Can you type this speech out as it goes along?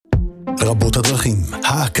רבות הדרכים,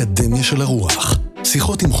 האקדמיה של הרוח.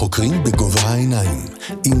 שיחות עם חוקרים בגובה העיניים,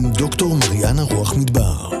 עם דוקטור מריאנה רוח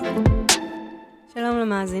מדבר. שלום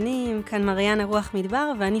למאזינים, כאן מריאנה רוח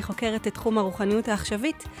מדבר, ואני חוקרת את תחום הרוחניות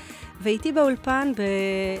העכשווית, ואיתי באולפן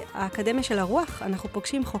באקדמיה של הרוח אנחנו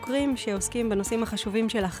פוגשים חוקרים שעוסקים בנושאים החשובים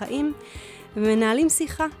של החיים, ומנהלים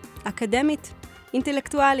שיחה אקדמית,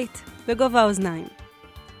 אינטלקטואלית, בגובה האוזניים.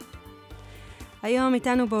 היום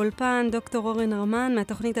איתנו באולפן דוקטור אורן הרמן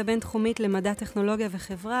מהתוכנית הבינתחומית למדע, טכנולוגיה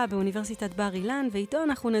וחברה באוניברסיטת בר אילן, ואיתו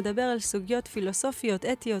אנחנו נדבר על סוגיות פילוסופיות,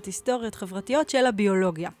 אתיות, היסטוריות, חברתיות של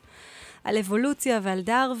הביולוגיה. על אבולוציה ועל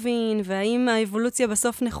דרווין, והאם האבולוציה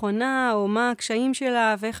בסוף נכונה, או מה הקשיים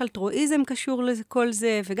שלה, ואיך אלטרואיזם קשור לכל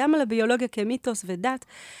זה, וגם על הביולוגיה כמיתוס ודת.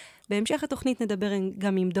 בהמשך התוכנית נדבר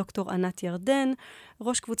גם עם דוקטור ענת ירדן,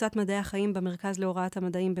 ראש קבוצת מדעי החיים במרכז להוראת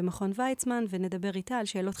המדעים במכון ויצמן, ונדבר איתה על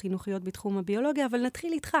שאלות חינוכיות בתחום הביולוגיה, אבל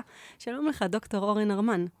נתחיל איתך. שלום לך, דוקטור אורן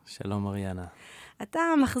הרמן. שלום מריאנה. אתה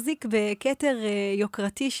מחזיק בכתר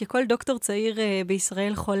יוקרתי שכל דוקטור צעיר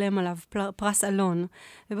בישראל חולם עליו, פרס אלון.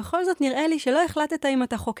 ובכל זאת נראה לי שלא החלטת אם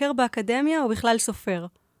אתה חוקר באקדמיה או בכלל סופר.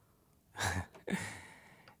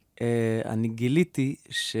 אני גיליתי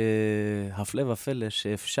שהפלא ופלא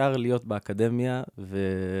שאפשר להיות באקדמיה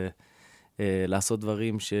ולעשות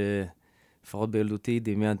דברים שלפחות בילדותי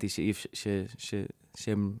דמיינתי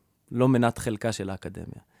שהם לא מנת חלקה של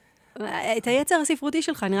האקדמיה. את היצר הספרותי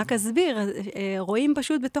שלך, אני רק אסביר, רואים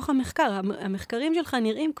פשוט בתוך המחקר. המחקרים שלך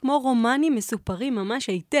נראים כמו רומנים מסופרים ממש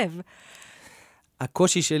היטב.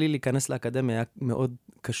 הקושי שלי להיכנס לאקדמיה היה מאוד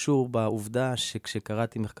קשור בעובדה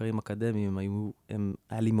שכשקראתי מחקרים אקדמיים,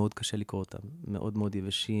 היה לי מאוד קשה לקרוא אותם. מאוד מאוד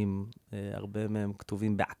יבשים, הרבה מהם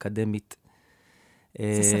כתובים באקדמית.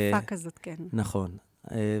 זה שפה כזאת, כן. נכון.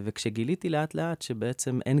 וכשגיליתי לאט לאט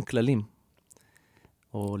שבעצם אין כללים,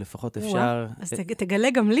 או לפחות אפשר... אז תגלה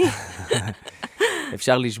גם לי.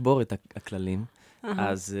 אפשר לשבור את הכללים,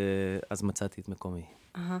 אז מצאתי את מקומי.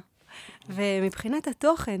 ומבחינת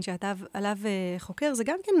התוכן שאתה עליו חוקר, זה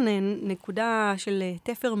גם כן נקודה של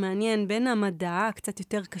תפר מעניין בין המדע, קצת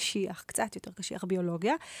יותר קשיח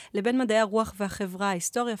ביולוגיה, לבין מדעי הרוח והחברה,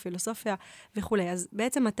 היסטוריה, פילוסופיה וכו'. אז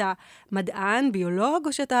בעצם אתה מדען, ביולוג,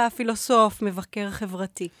 או שאתה פילוסוף, מבקר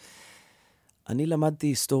חברתי? אני למדתי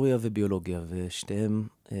היסטוריה וביולוגיה, ושתיהם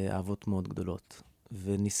אהבות מאוד גדולות.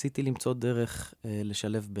 וניסיתי למצוא דרך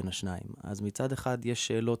לשלב בין השניים. אז מצד אחד יש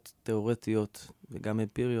שאלות תיאורטיות וגם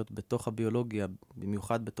אמפיריות בתוך הביולוגיה,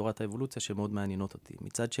 במיוחד בתורת האבולוציה, שמאוד מעניינות אותי.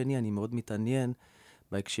 מצד שני, אני מאוד מתעניין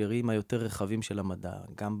בהקשרים היותר רחבים של המדע,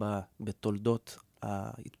 גם בתולדות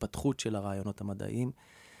ההתפתחות של הרעיונות המדעיים,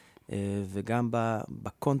 וגם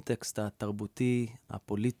בקונטקסט התרבותי,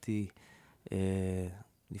 הפוליטי,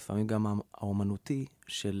 לפעמים גם האומנותי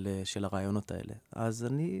של הרעיונות האלה. אז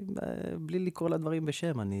אני, בלי לקרוא לדברים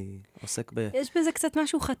בשם, אני עוסק יש בזה קצת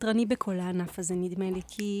משהו חתרני בכל הענף הזה, נדמה לי,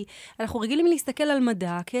 כי אנחנו רגילים להסתכל על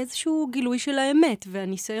מדע כאיזשהו גילוי של האמת,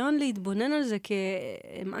 והניסיון להתבונן על זה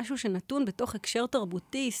כמשהו שנתון בתוך הקשר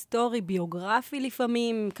תרבותי, היסטורי, ביוגרפי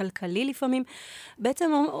לפעמים, כלכלי לפעמים,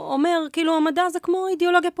 בעצם אומר, כאילו המדע זה כמו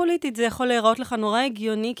אידיאולוגיה פוליטית, זה יכול להיראות לך נורא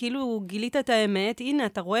הגיוני, כאילו גילית את האמת, הנה,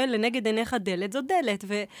 אתה רואה לנגד עיניך דלת, זו דלת,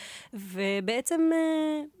 ובעצם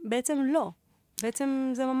לא.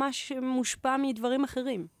 בעצם זה ממש מושפע מדברים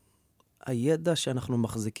אחרים. הידע שאנחנו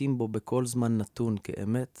מחזיקים בו בכל זמן נתון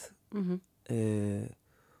כאמת,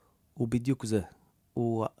 הוא בדיוק זה.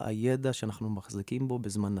 הוא הידע שאנחנו מחזיקים בו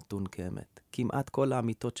בזמן נתון כאמת. כמעט כל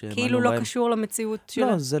האמיתות שהאמנו בהם... כאילו לא קשור למציאות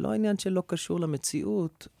שלה? לא, זה לא עניין שלא קשור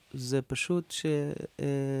למציאות, זה פשוט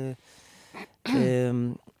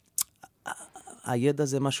הידע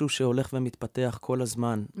זה משהו שהולך ומתפתח כל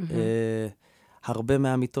הזמן. הרבה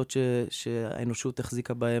מהאמיתות שהאנושות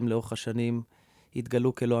החזיקה בהם לאורך השנים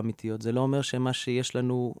התגלו כלא אמיתיות. זה לא אומר שמה שיש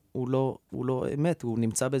לנו הוא לא אמת, הוא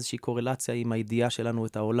נמצא באיזושהי קורלציה עם הידיעה שלנו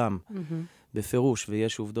את העולם. בפירוש,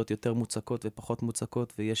 ויש עובדות יותר מוצקות ופחות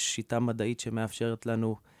מוצקות, ויש שיטה מדעית שמאפשרת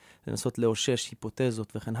לנו לנסות לאושש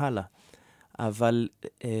היפותזות וכן הלאה. אבל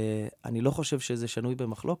אני לא חושב שזה שנוי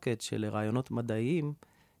במחלוקת שלרעיונות מדעיים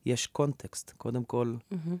יש קונטקסט.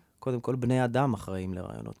 קודם כל בני אדם אחראים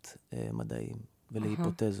לרעיונות מדעיים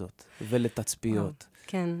ולהיפותזות ולתצפיות.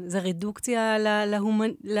 כן, זה רדוקציה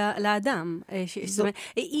לאדם. זאת אומרת,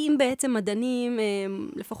 אם בעצם מדענים,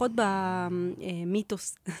 לפחות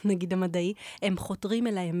במיתוס, נגיד המדעי, הם חותרים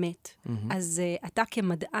אל האמת. אז אתה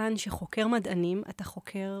כמדען שחוקר מדענים,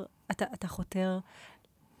 אתה חותר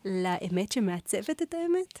לאמת שמעצבת את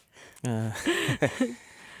האמת?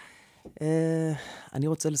 אני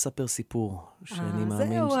רוצה לספר סיפור שאני מאמין...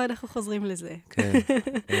 זהו, אנחנו חוזרים לזה. כן.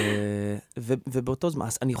 ובאותו זמן,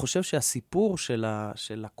 אני חושב שהסיפור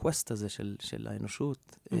של הקווסט הזה, של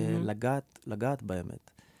האנושות, לגעת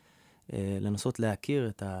באמת. לנסות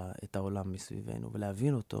להכיר את העולם מסביבנו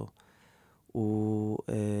ולהבין אותו, הוא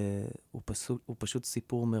פשוט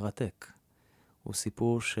סיפור מרתק. הוא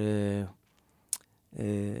סיפור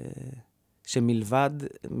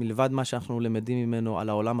שמלבד מה שאנחנו למדים ממנו על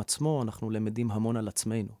העולם עצמו, אנחנו למדים המון על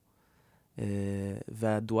עצמנו.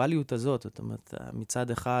 והדואליות הזאת, זאת אומרת,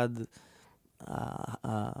 מצד אחד,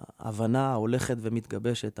 ההבנה ההולכת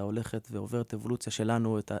ומתגבשת, ההולכת ועוברת אבולוציה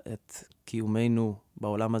שלנו, את קיומנו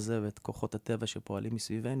בעולם הזה ואת כוחות הטבע שפועלים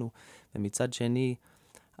מסביבנו, ומצד שני,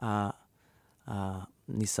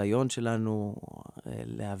 הניסיון שלנו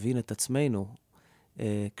להבין את עצמנו,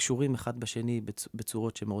 קשורים אחד בשני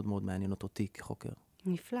בצורות שמאוד מאוד מעניינות אותי כחוקר.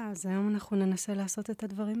 נפלא, אז היום אנחנו ננסה לעשות את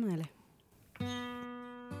הדברים האלה.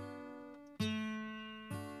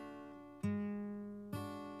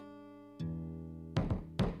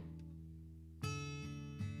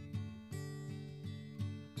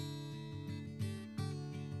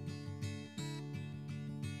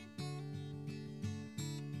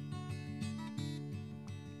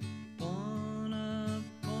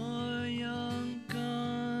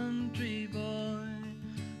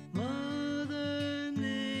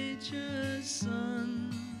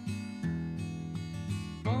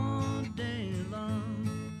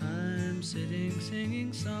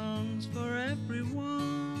 Singing songs for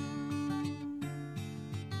everyone.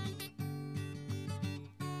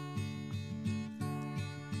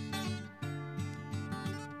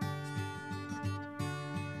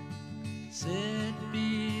 Sit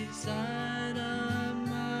beside a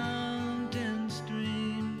mountain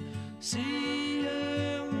stream, see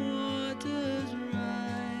her waters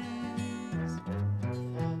rise.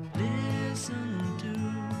 Listen to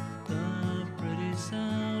the pretty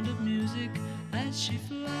sound of music as she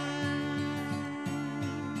flies.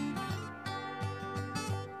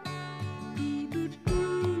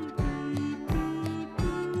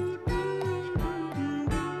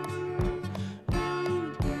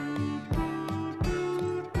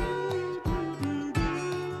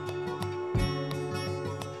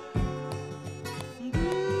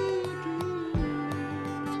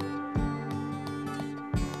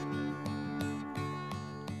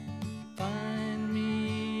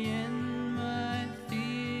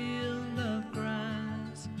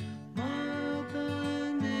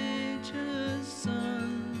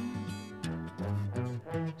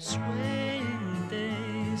 Swaying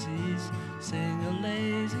daisies sing a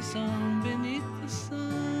lazy song beneath the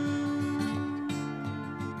sun.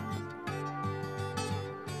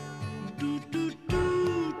 Do do do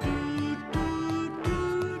do do do do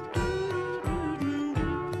do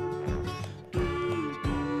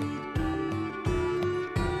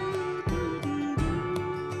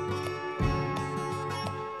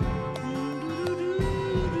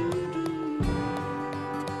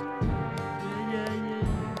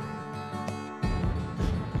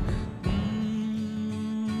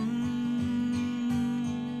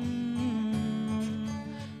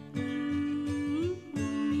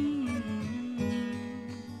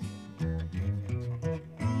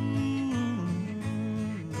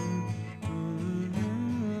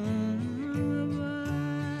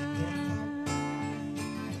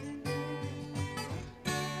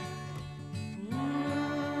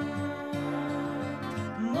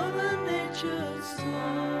Mother Nature's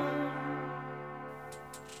song.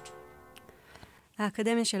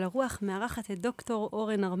 האקדמיה של הרוח מארחת את דוקטור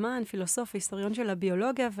אורן הרמן, פילוסוף והיסטוריון של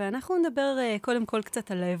הביולוגיה, ואנחנו נדבר קודם כל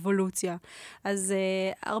קצת על האבולוציה. אז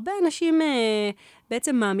הרבה אנשים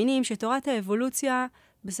בעצם מאמינים שתורת האבולוציה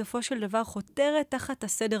בסופו של דבר חותרת תחת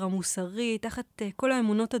הסדר המוסרי, תחת כל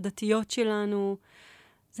האמונות הדתיות שלנו.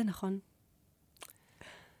 זה נכון?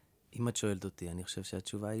 אם את שואלת אותי, אני חושב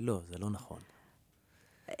שהתשובה היא לא, זה לא נכון.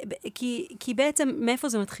 כי בעצם, מאיפה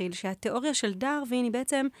זה מתחיל? שהתיאוריה של דרווין היא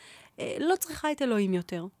בעצם לא צריכה את אלוהים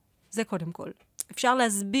יותר. זה קודם כל. אפשר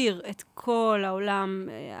להסביר את כל העולם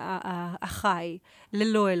החי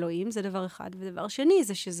ללא אלוהים, זה דבר אחד. ודבר שני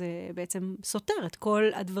זה שזה בעצם סותר את כל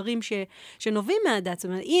הדברים שנובעים מהדת. זאת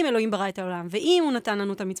אומרת, אם אלוהים ברא את העולם, ואם הוא נתן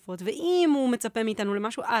לנו את המצוות, ואם הוא מצפה מאיתנו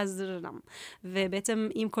למשהו, אז ובעצם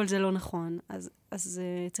אם כל זה לא נכון, אז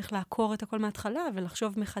צריך לעקור את הכל מההתחלה,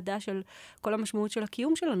 ולחשוב מחדש על כל המשמעות של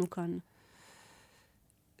הקיום שלנו כאן.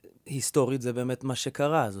 היסטורית זה באמת מה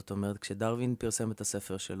שקרה, זאת אומרת, כשדרווין פרסם את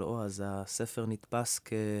הספר שלו, אז הספר נתפס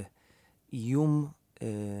כאיום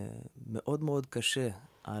מאוד מאוד קשה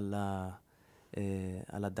על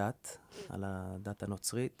הדת, על הדת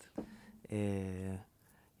הנוצרית.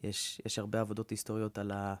 יש הרבה עבודות היסטוריות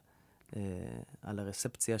על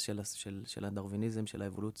הרספציה של הדרוויניזם, של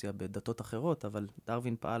האבולוציה בדתות אחרות, אבל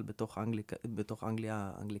דרווין פעל בתוך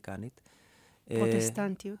אנגליה האנגליקנית.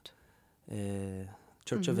 פרוטסטנטיות.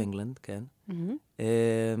 Church of England, כן.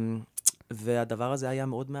 והדבר הזה היה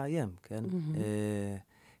מאוד מאיים, כן.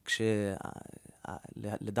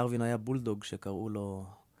 כשלדרווין היה בולדוג שקראו לו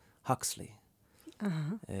הקסלי.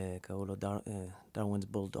 קראו לו דרווינס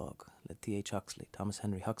בולדוג, ל-T.H. הקסלי, תומאס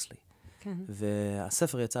הנרי הקסלי.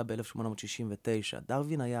 והספר יצא ב-1869.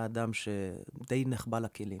 דרווין היה אדם שדי נחבא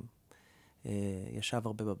לכלים. ישב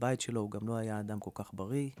הרבה בבית שלו, הוא גם לא היה אדם כל כך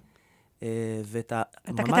בריא. אתה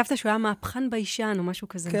כתבת שהוא היה מהפכן ביישן או משהו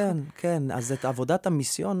כזה. כן, כן. אז את עבודת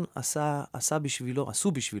המיסיון עשו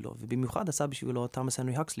בשבילו, ובמיוחד עשה בשבילו תומאס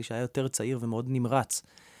הנרי הקסלי, שהיה יותר צעיר ומאוד נמרץ.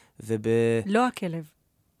 לא הכלב.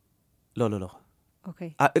 לא. אוקיי.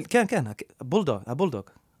 כן, כן, הבולדוג.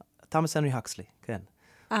 תומאס הנרי הקסלי, כן.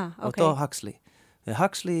 אוקיי. אותו הקסלי.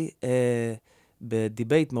 הקסלי,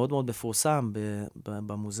 בדיבייט מאוד מאוד מפורסם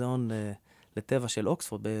במוזיאון לטבע של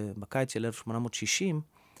אוקספורד, בקיץ של 1860,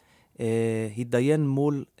 התדיין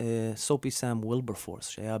מול סופי סם וילברפורס,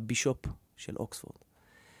 שהיה בישופ של אוקספורד.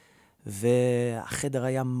 והחדר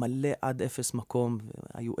היה מלא עד אפס מקום,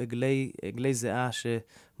 היו עגלי זיעה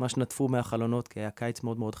שממש נטפו מהחלונות, כי היה קיץ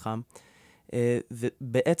מאוד מאוד חם.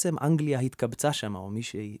 ובעצם אנגליה התקבצה שם, או מי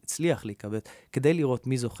שהצליח להיקבץ, כדי לראות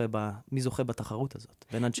מי זוכה בתחרות הזאת,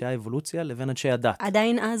 בין אנשי האבולוציה לבין אנשי הדת.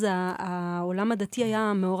 עדיין אז העולם הדתי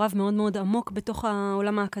היה מעורב מאוד מאוד עמוק בתוך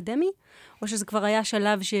העולם האקדמי, או שזה כבר היה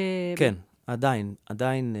שלב כן,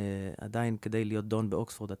 עדיין כדי להיות דון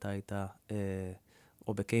באוקספורד, אתה היית,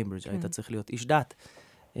 או בקיימברידג', היית צריך להיות איש דת.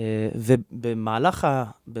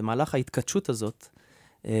 ובמהלך ההתקדשות הזאת,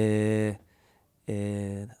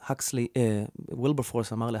 הקסלי,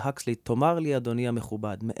 וילברפורס אמר להקסלי, תאמר לי, אדוני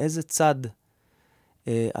המכובד, מאיזה צד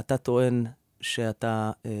אתה טוען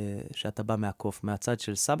שאתה בא מהקוף? מהצד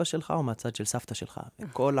של סבא שלך או מהצד של סבתא שלך?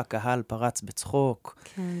 כל הקהל פרץ בצחוק.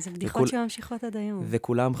 כן, זה בדיחות שממשיכות עד היום.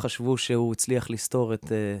 וכולם חשבו שהוא הצליח לסתור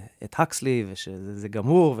את הקסלי, ושזה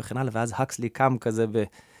גמור וכן הלאה, ואז הקסלי קם כזה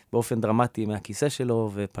באופן דרמטי מהכיסא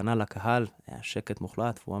שלו, ופנה לקהל, היה שקט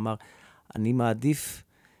מוחלט, והוא אמר, אני מעדיף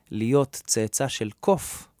להיות צאצא של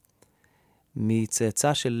קוף,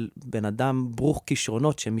 מצאצא של בן אדם ברוך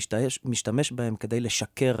כישרונות שמשתמש בהם כדי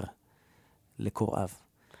לשקר לקוראיו.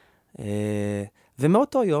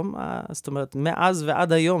 ומאותו יום, זאת אומרת, מאז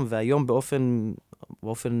ועד היום, והיום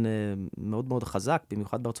באופן מאוד מאוד חזק,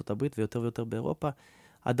 במיוחד בארצות הברית ויותר ויותר באירופה,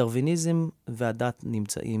 הדרוויניזם והדת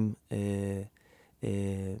נמצאים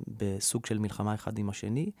בסוג של מלחמה אחד עם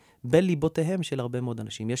השני, בליבותיהם של הרבה מאוד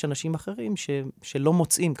אנשים. יש אנשים אחרים שלא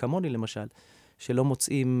מוצאים, כמוני למשל, שלא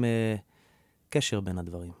מוצאים קשר בין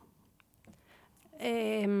הדברים.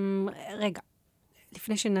 רגע,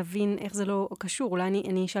 לפני שנבין איך זה לא קשור, אולי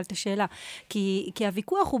אני אשאל את השאלה. כי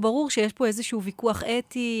הוויכוח הוא ברור שיש פה איזשהו ויכוח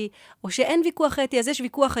אתי, או שאין ויכוח אתי, אז יש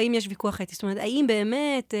ויכוח האם יש ויכוח אתי. זאת אומרת, האם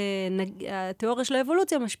באמת התיאוריה של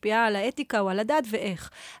האבולוציה משפיעה על האתיקה או על הדת ואיך.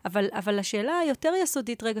 אבל השאלה היותר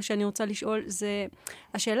יסודית רגע שאני רוצה לשאול, זה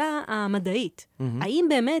השאלה המדעית. האם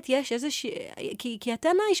באמת יש איזושהי... כי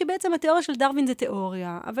הטענה היא שבעצם התיאוריה של דרווין זה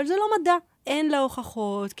תיאוריה, אבל זה לא מדע. אין לה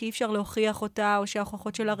הוכחות, כי אי אפשר להוכיח אותה, או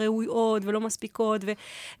שההוכחות שלה ראויות ולא מספיקות,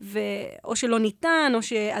 או שלא ניתן, או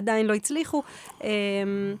שעדיין לא הצליחו.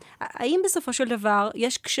 האם בסופו של דבר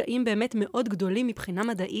יש קשיים באמת מאוד גדולים מבחינה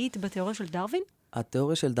מדעית בתיאוריה של דרווין?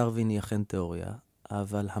 התיאוריה של דרווין היא אכן תיאוריה,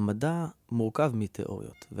 אבל המדע מורכב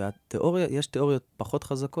מתיאוריות. והתיאוריה, יש תיאוריות פחות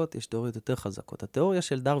חזקות, יש תיאוריות יותר חזקות. התיאוריה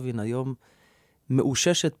של דרווין היום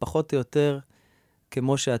מאוששת פחות או יותר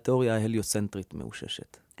כמו שהתיאוריה ההליוצנטרית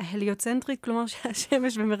מאוששת. ההליוצנטרית, כלומר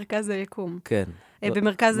שהשמש במרכז היקום. כן.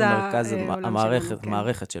 במרכז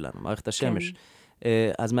המערכת שלנו, מערכת השמש.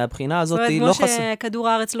 אז מהבחינה הזאת זאת אומרת, כמו שכדור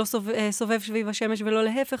הארץ לא סובב סביב השמש ולא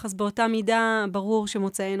להפך, אז באותה מידה ברור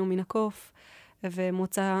שמוצאנו מן הקוף,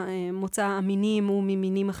 ומוצא המינים הוא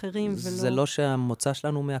ממינים אחרים. זה לא שהמוצא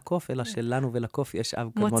שלנו מהקוף, אלא שלנו ולקוף יש אב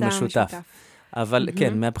כמון משותף. אבל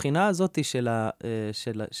כן, מהבחינה הזאת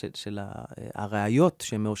של הראיות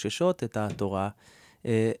שמאוששות את התורה,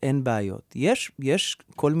 אין בעיות. יש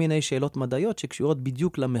כל מיני שאלות מדעיות שקשורות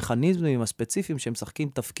בדיוק למכניזמים הספציפיים שמשחקים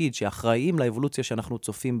תפקיד, שאחראיים לאבולוציה שאנחנו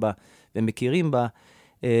צופים בה ומכירים בה,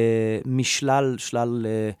 משלל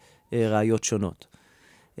ראיות שונות.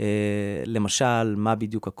 למשל, מה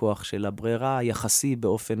בדיוק הכוח של הברירה,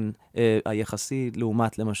 היחסי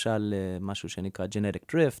לעומת למשל משהו שנקרא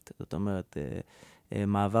genetic drift, זאת אומרת,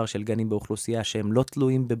 מעבר של גנים באוכלוסייה שהם לא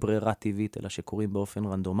תלויים בברירה טבעית, אלא שקורים באופן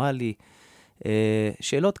רנדומלי.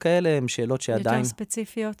 שאלות כאלה הן שאלות שעדיין... יותר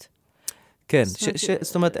ספציפיות. כן,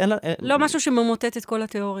 זאת אומרת, לא משהו שממוטט את כל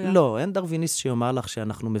התיאוריה. לא, אין דרוויניסט שיאמר לך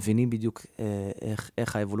שאנחנו מבינים בדיוק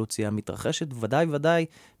איך האבולוציה מתרחשת, ודאי,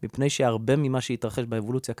 מפני שהרבה ממה שהתרחש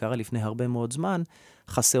באבולוציה קרה לפני הרבה מאוד זמן,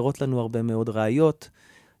 חסרות לנו הרבה מאוד ראיות,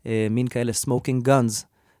 מין כאלה smoking guns,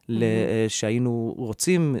 שהיינו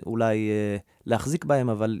רוצים אולי להחזיק בהם,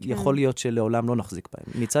 אבל יכול להיות שלעולם לא נחזיק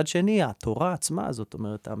בהם. מצד שני, התורה עצמה, זאת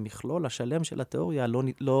אומרת, המכלול השלם של התיאוריה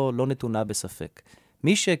לא נתונה בספק.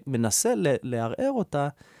 מי שמנסה לערער אותה,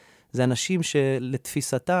 זה אנשים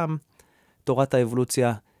שלתפיסתם, תורת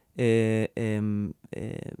האבולוציה,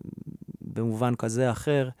 במובן כזה או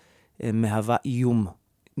אחר, מהווה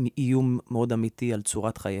איום מאוד אמיתי על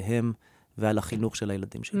צורת חייהם ועל החינוך של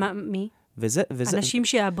הילדים שלהם. מי? וזה... אנשים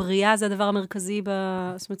שהבריאה זה הדבר המרכזי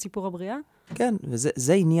בסיפור הבריאה? כן,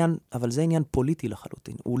 וזה עניין, אבל זה עניין פוליטי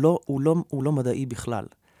לחלוטין. הוא לא מדעי בכלל.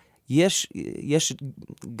 יש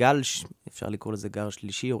גל, אפשר לקרוא לזה גל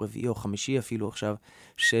שלישי או רביעי או חמישי אפילו עכשיו,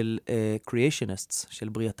 של creationists, של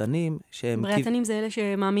בריאתנים, בריאתנים זה אלה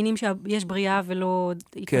שמאמינים שיש בריאה ולא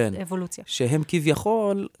אבולוציה. שהם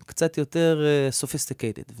כביכול קצת יותר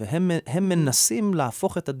sophisticated, והם מנסים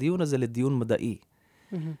להפוך את הדיון הזה לדיון מדעי.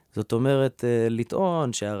 זאת אומרת,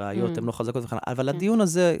 לטעון שהראיות הן לא חזקות וכן, אבל הדיון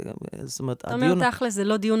הזה, זאת אומרת, אתה אומר תכל'ס, זה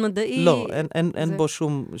לא דיון מדעי. לא, אין בו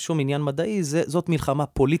שום עניין מדעי, זאת מלחמה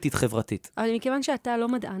פוליטית חברתית. אבל מכיוון שאתה לא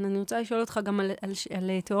מדען, אני רוצה לשאול אותך גם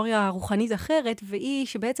על תיאוריה רוחנית אחרת, והיא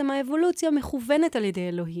שבעצם האבולוציה מכוונת על ידי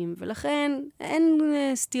אלוהים, ולכן אין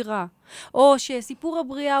סתירה. או שסיפור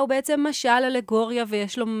הבריאה הוא בעצם משל, אלגוריה,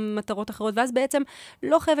 ויש לו מטרות אחרות, ואז בעצם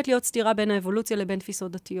לא חייבת להיות סתירה בין האבולוציה לבין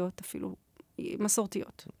תפיסות דתיות אפילו.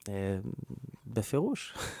 מסורתיות.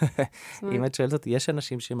 בפירוש. אם את שואלת אותי, יש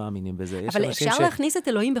אנשים שמאמינים בזה. אבל אפשר להכניס את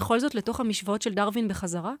אלוהים בכל זאת לתוך המשוואות של דרווין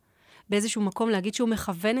בחזרה? באיזשהו מקום להגיד שהוא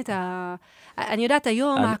מכוון את אני יודעת,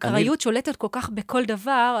 היום האקראיות שולטת כל כך בכל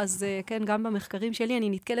דבר, אז כן, גם במחקרים שלי אני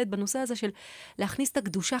נתקלת בנושא הזה של להכניס את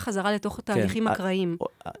הקדושה חזרה לתוך התהליכים אקראיים.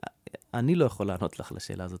 אני לא יכול לענות לך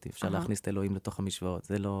לשאלה הזאת, אפשר להכניס את אלוהים לתוך המשוואות.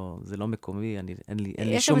 זה לא מקומי,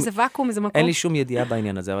 יש שם איזה ואקום, איזה מקום. אין לי שום ידיעה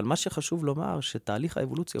בעניין הזה, אבל מה שחשוב לומר, שתהליך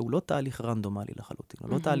האבולוציה הוא לא תהליך רנדומלי לחלוטין, הוא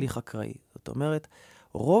לא תהליך אקראי. זאת אומרת,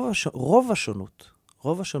 רוב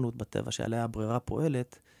השונות בטבע שעליה הברירה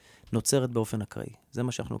פועלת, נוצרת באופן אקראי. זה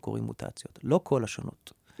מה שאנחנו קוראים מוטציות. לא כל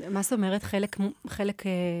השונות. מה זאת אומרת? חלק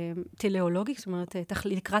טלאולוגי? זאת אומרת,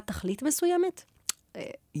 לקראת תכלית מסוימת?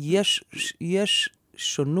 יש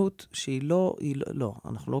שונות שהיא לא,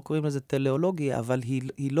 אנחנו לא קוראים לזה טלאולוגיה, אבל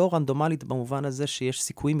היא לא רנדומלית במובן הזה שיש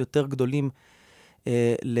סיכויים יותר גדולים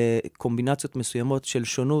לקומבינציות מסוימות של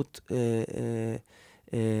שונות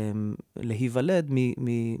להיוולד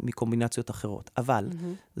מקומבינציות אחרות. אבל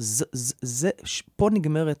פה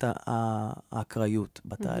נגמרת האקראיות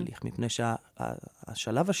בתהליך, מפני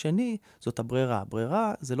שהשלב השני זאת הברירה.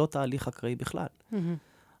 הברירה זה לא תהליך אקראי בכלל.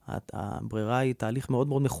 הברירה היא תהליך מאוד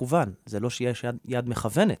מאוד מכוון. זה לא שיש יד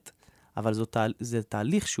מכוונת, אבל זה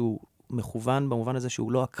תהליך שהוא מכוון במובן הזה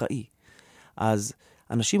שהוא לא אקראי. אז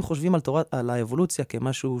אנשים חושבים על האבולוציה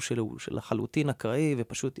כמשהו של לחלוטין אקראי,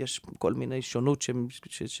 ופשוט יש כל מיני שונות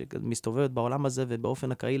שמסתובבת בעולם הזה,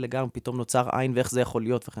 ובאופן אקראי לגמרי פתאום נוצר עין, ואיך זה יכול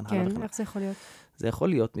להיות וכן הלאה. כן, איך זה יכול להיות? זה יכול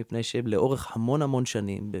להיות מפני שלאורך המון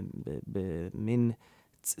שנים, במין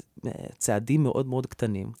צעדים מאוד מאוד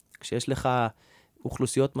קטנים, כשיש לך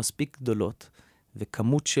אוכלוסיות מספיק גדולות,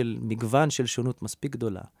 וכמות של מגוון של שונות מספיק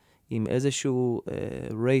גדולה, עם איזשהו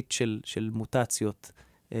רייט של מוטציות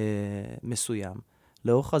מסוים,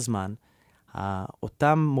 לאורך הזמן,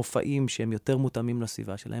 אותם מופעים שהם יותר מותאמים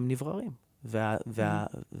לסביבה שלהם נבררים.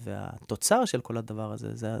 והתוצר של כל הדבר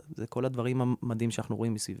הזה, זה כל הדברים המדהים שאנחנו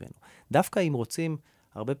רואים מסביבנו. דווקא אם רוצים,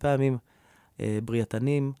 הרבה פעמים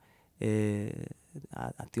בריאתנים,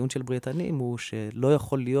 הטיעון של בריאתנים הוא שלא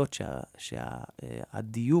יכול להיות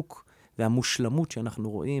שהדיוק והמושלמות שאנחנו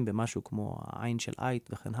רואים במשהו כמו העין של עית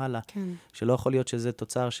וכן הלאה, שלא יכול להיות שזה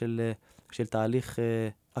תוצר של תהליך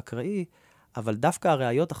אקראי, אבל דווקא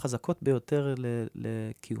הראיות החזקות ביותר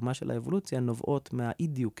לקיומה של האבולוציה נובעות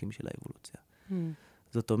מהאי-דיוקים של האבולוציה.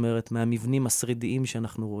 זאת אומרת, מהמבנים השרידיים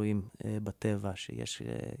שאנחנו רואים בטבע, שיש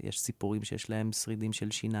סיפורים שיש להם שרידים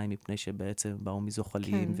של שיניים, מפני שבעצם באו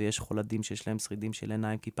מזוחלים, ויש חולדים שיש להם שרידים של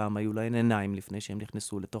עיניים, כי פעם היו להם עיניים לפני שהם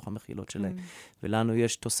נכנסו לתוך המחילות שלהם. ולנו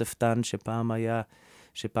יש תוספתן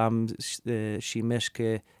שפעם שימש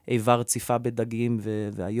כאיבר ציפה בדגים,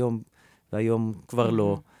 והיום כבר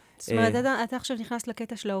לא. זאת אומרת, אתה עכשיו נכנס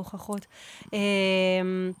לקטע של ההוכחות.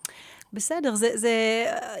 בסדר,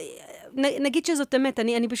 נגיד שזאת אמת,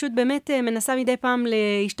 אני פשוט באמת מנסה מדי פעם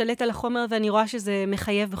להשתלט על החומר, ואני רואה שזה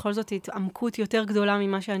מחייב בכל זאת התעמקות יותר גדולה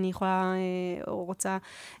ממה שאני יכולה או רוצה.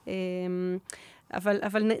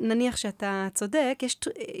 אבל נניח שאתה צודק,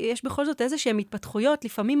 יש בכל זאת איזשהם התפתחויות,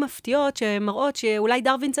 לפעמים מפתיעות, שמראות שאולי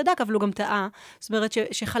דרווין צדק, אבל הוא גם טעה. זאת אומרת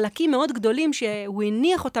שחלקים מאוד גדולים שהוא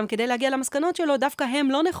הניח אותם כדי להגיע למסקנות שלו, דווקא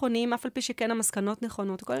הם לא נכונים, אף על פי שכן המסקנות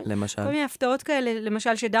נכונות. למשל? כל מיני הפתעות כאלה,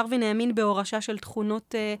 למשל שדרווין האמין בהורשה של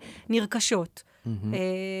תכונות נרכשות.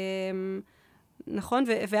 נכון?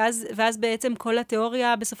 ואז בעצם כל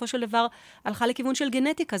התיאוריה בסופו של דבר הלכה לכיוון של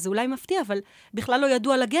גנטיקה, זה אולי מפתיע, אבל בכלל לא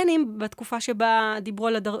ידעו על הגנים בתקופה שבה דיברו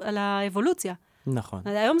על האבולוציה. נכון.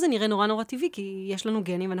 היום זה נראה נורא טבעי, כי יש לנו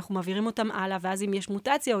גנים ואנחנו מעבירים אותם הלאה, ואז אם יש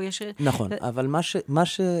מוטציה או יש... נכון, אבל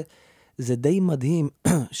זה די מדהים,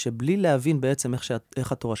 שבלי להבין בעצם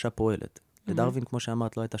איך התורשה פועלת. לדרווין, כמו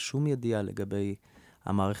שאמרת, לא הייתה שום ידיעה לגבי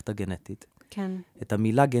המערכת הגנטית. כן. את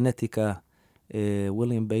המילה גנטיקה,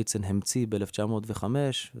 וויליאם בייטסון המציא ב-1905,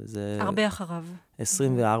 וזה... הרבה אחריו.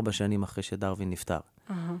 24 שנים אחרי שדרווין נפטר.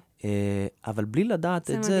 אבל בלי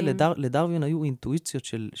לדעת את זה, לדרווין היו אינטואיציות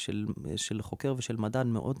של חוקר ושל מדען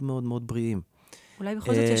מאוד מאוד מאוד בריאים. אולי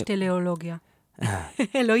בכל זאת יש טלאולוגיה.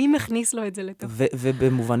 אלוהים הכניס לו את זה לתוך.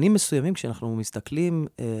 ובמובנים מסוימים, כשאנחנו מסתכלים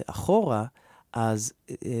אחורה, אז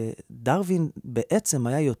דרווין בעצם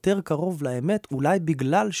היה יותר קרוב לאמת, אולי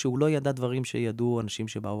בגלל שהוא לא ידע דברים שידעו אנשים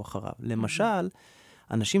שבאו אחריו. למשל,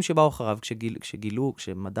 אנשים שבאו אחריו,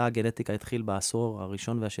 כשמדע הגנטיקה התחיל בעשור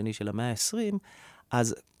הראשון והשני של המאה ה-20,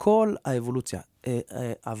 אז כל האבולוציה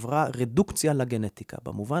עברה רדוקציה לגנטיקה,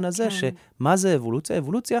 במובן הזה שמה זה אבולוציה?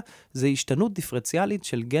 אבולוציה זה השתנות דיפרנציאלית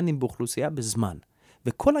של גנים באוכלוסייה בזמן.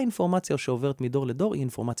 וכל האינפורמציה שעוברת מדור לדור היא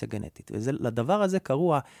אינפורמציה גנטית. ולדבר הזה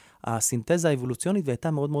קראו הסינתזה האבולוציונית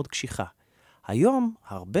והייתה מאוד מאוד קשיחה. היום,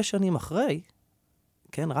 הרבה שנים אחרי,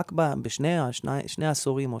 כן, רק בשני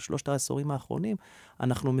העשורים או 3 העשורים האחרונים,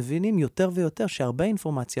 אנחנו מבינים יותר ויותר שהרבה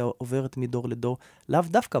אינפורמציה עוברת מדור לדור, לאו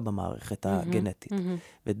דווקא במערכת הגנטית.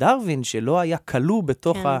 ודרווין, שלא היה כלוא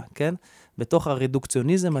בתוך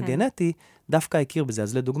הרדוקציוניזם הגנטי, דווקא הכיר בזה.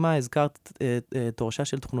 אז לדוגמה, הזכרת תורשה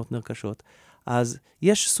של תכונות נרכשות. אז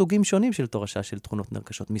יש סוגים שונים של תורשה של תכונות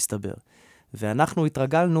נרכשות, מסתבר. ואנחנו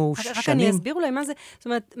התרגלנו שנים... רק אני אסביר אולי מה זה. זאת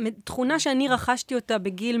אומרת, תכונה שאני רכשתי אותה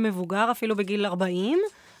בגיל מבוגר, אפילו בגיל 40,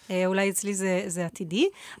 אולי אצלי זה עתידי,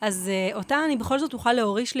 אז אותה אני בכל זאת אוכל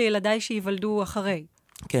להוריש לילדיי שיוולדו אחרי.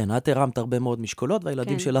 כן, את הרמת הרבה מאוד משקולות,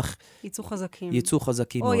 והילדים שלך... יצאו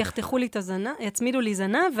חזקים. או מאוד. יחתכו לי את הזנב, יצמידו לי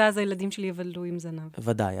זנב, ואז הילדים שלי יוולדו עם זנב.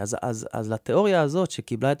 ודאי. אז לתיאוריה הזאת,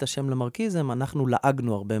 שקיבלה את השם למרקיזם, אנחנו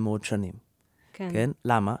לעגנו הרבה מאוד שנים. כן?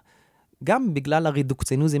 למה? גם בגלל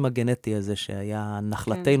הרדוקציוניזם הגנטי הזה, שהיה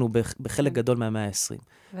נחלתנו בחלק גדול מהמאה ה-20.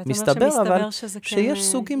 מסתבר אבל שיש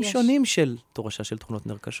סוגים שונים של תורשה של תכונות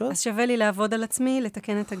נרכשות. אז שווה לי לעבוד על עצמי,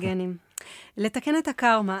 לתקן את הגנים. לתקן את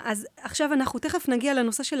הקרמה. אז עכשיו אנחנו תכף נגיע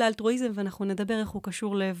לנושא של האלטרואיזם, ואנחנו נדבר איך הוא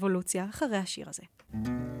קשור לאבולוציה, אחרי השיר הזה.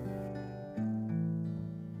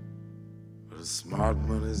 The smart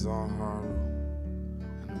money's on Harlem,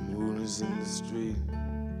 and the moon is in the street.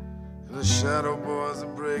 And the shadow boys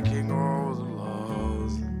are breaking all the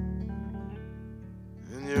laws.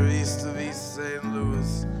 And you're east of East St.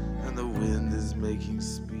 Louis, and the wind is making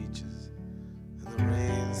speeches. And the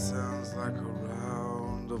rain sounds like a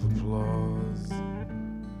round of applause.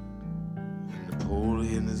 And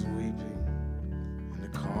Napoleon is weeping in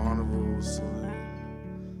the carnival saloon.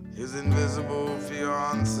 His invisible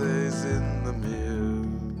fiancé's in the mirror.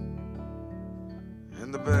 And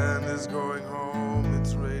the band is going home.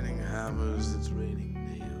 It's raining hammers, it's raining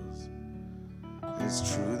nails. It's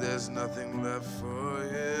true there's nothing left for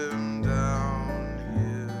him down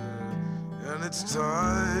here. And it's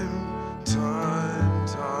time.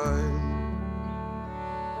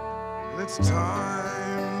 And it's time.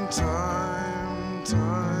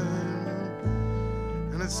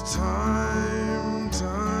 And it's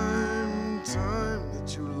time that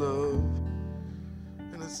you love.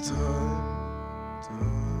 And it's time.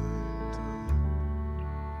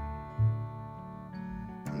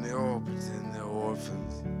 And they all pretend they're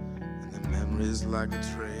orphans, and the memory's like a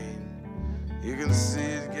train. You can see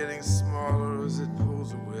it getting smaller as it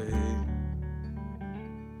pulls away.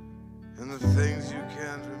 And the things you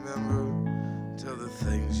can't remember tell the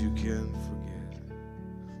things you can't forget.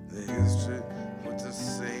 The history puts a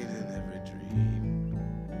saint in every dream.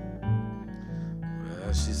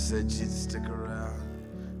 Well, she said she'd stick around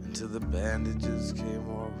until the bandages came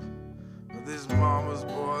off. But these mama's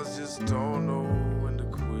boys just don't know when to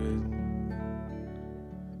quit.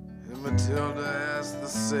 And Matilda asked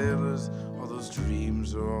the sailors, all those dreams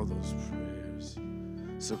or all those prayers.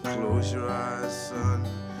 So close your eyes, son,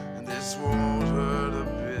 and this won't hurt a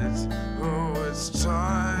bit. Oh, it's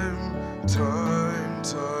time.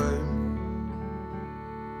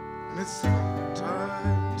 And it's time.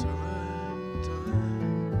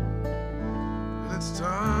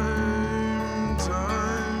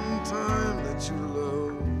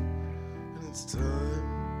 It's time,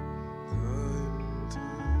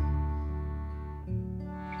 time.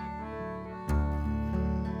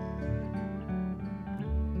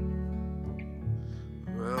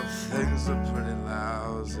 Well, things are pretty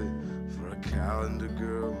lousy for a calendar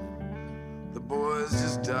girl. The boys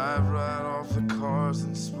just dive right off the cars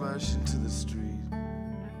and splash into the street.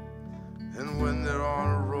 And when they're on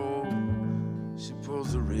a roll, she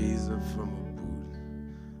pulls a razor from her boot,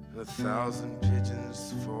 and 1,000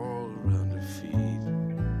 pigeons fall around her feet.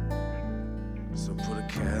 So put a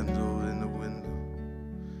candle in the window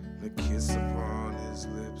and a kiss upon his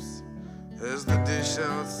lips as the dish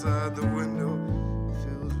outside the window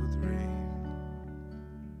fills with rain.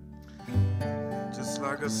 Just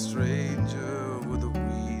like a stranger with the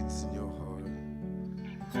weeds in your heart,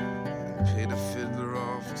 and pay the fiddler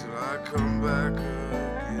off till I come back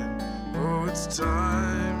again. Oh, it's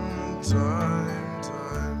time, time,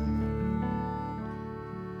 time.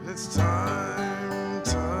 It's time,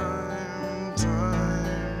 time,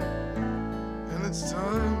 time. And it's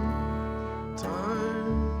time,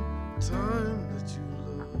 time, time that you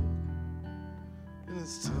love. And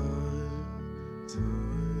it's time,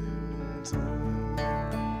 time, time.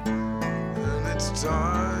 And it's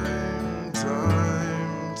time,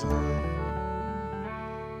 time, time.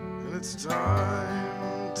 And it's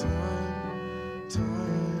time, time, time.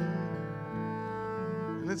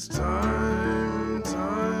 And it's time,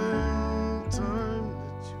 time, time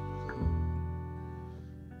that you love.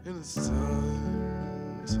 And it's time,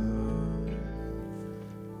 time,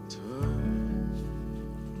 time.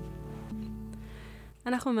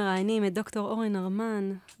 אנחנו מראיינים את דוקטור אורן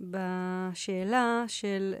הרמן בשאלה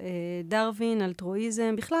של דרווין,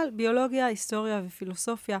 אלטרואיזם, בכלל ביולוגיה, היסטוריה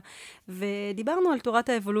ופילוסופיה, ודיברנו על תורת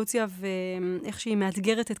האבולוציה ואיך שהיא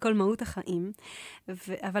מאתגרת את כל מהות החיים,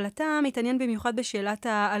 אבל אתה מתעניין במיוחד בשאלת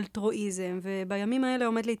האלטרואיזם, ובימים האלה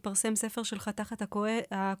עומד להתפרסם ספר שלך תחת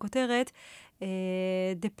הכותרת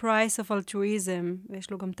The Price of Altruism,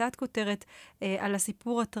 ויש לו גם תת כותרת על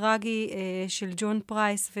הסיפור הטרגי של ג'ון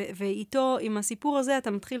פרייס, ואיתו, עם הסיפור הזה,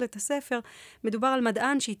 אתה מתחיל את הספר, מדובר על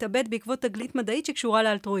מדען שהתאבד בעקבות תגלית מדעית שקשורה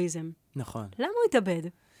לאלטרואיזם. נכון. למה הוא התאבד?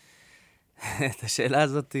 את השאלה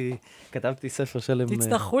הזאת, כתבתי ספר שלם.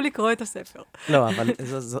 תצטרכו לקרוא את הספר. לא, אבל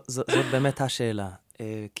זאת באמת השאלה.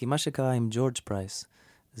 כי מה שקרה עם ג'ורג' פרייס,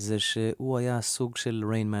 זה שהוא היה סוג של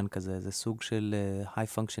ריינמן כזה, זה סוג של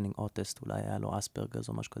high functioning autist, אולי היה לו אספרגרס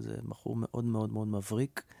או משהו כזה, בחור מאוד מאוד מאוד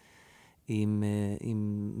מבריק, עם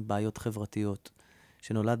בעיות חברתיות,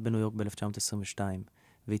 שנולד בניו יורק ב-1922,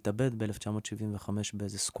 והתאבד ב-1975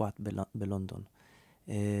 באיזה סקואט בלונדון.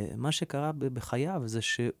 מה שקרה בחייו זה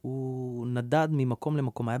שהוא נדד ממקום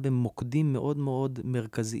למקום, היה במוקדים מאוד מאוד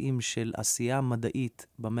מרכזיים של עשייה מדעית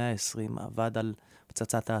במאה ה-20, עבד על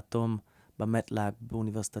פצצת האטום במטלאב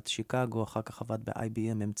באוניברסיטת שיקגו, אחר כך עבד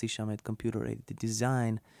ב-IBM, המציא שם את Computer Aided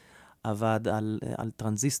Design, עבד על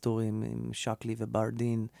טרנזיסטורים עם שקלי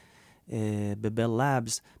וברדין, בבל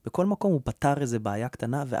לאבס, בכל מקום הוא פתר איזה בעיה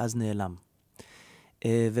קטנה ואז נעלם.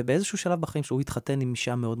 ובאיזשהו שלב בחיים שהוא התחתן עם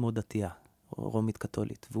אישה מאוד מאוד דתייה, רומית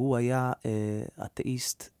קתולית, והוא היה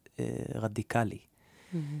אתאיסט רדיקלי.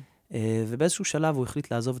 ובאיזשהו שלב הוא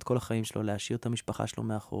החליט לעזוב את כל החיים שלו, להשאיר את המשפחה שלו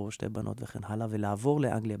מאחור, 2 בנות וכן הלאה, ולעבור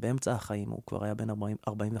לאנגליה באמצע החיים, הוא כבר היה בן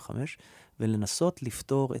 45, ולנסות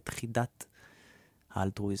לפתור את חידת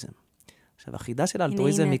האלטרואיזם. עכשיו, החידה של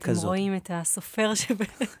האלטרואיזם היא כזאת. הנה, אתם רואים את הסופר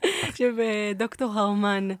שבדוקטור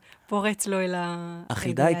הרמן פורץ לו אל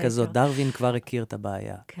החידה היא כזאת, דרווין כבר הכיר את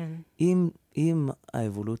הבעיה. כן. אם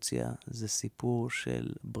האבולוציה זה סיפור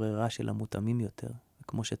של ברירה של המותאמים יותר,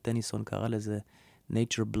 כמו שטניסון קרא לזה,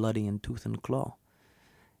 nature bloody and tooth and claw,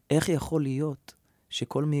 איך יכול להיות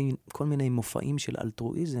שכל מיני מופעים של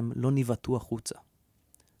אלטרואיזם לא ניבטו החוצה?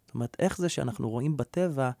 זאת אומרת, איך זה שאנחנו רואים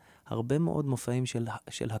בטבע הרבה מאוד מופעים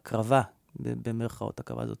של הקרבה, במרכאות,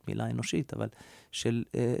 הקרבה זאת מילה אנושית, אבל של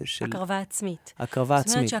הקרבה עצמית. הקרבה עצמית.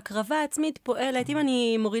 זאת אומרת שהקרבה עצמית פועלת, אם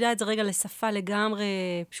אני מורידה את זה רגע לשפה לגמרי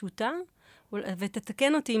פשוטה,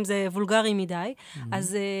 ותתקן אותי אם זה וולגרי מדי,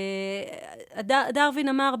 אז דרווין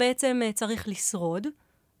אמר בעצם צריך לשרוד,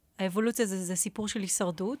 האבולוציה זה סיפור של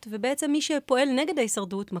הישרדות, ובעצם מי שפועל נגד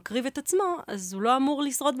ההישרדות מקריב את עצמו, אז הוא לא אמור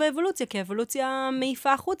לשרוד באבולוציה, כי האבולוציה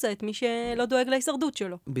מעיפה החוצה את מי שלא דואג להישרדות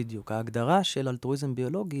שלו. בדיוק. ההגדרה של אלטרואיזם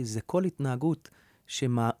ביולוגי זה כל התנהגות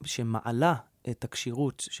שמעלה את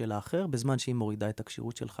הקשירות של האחר, בזמן שהיא מורידה את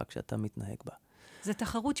הקשירות שלך כשאתה מתנהג בה. זו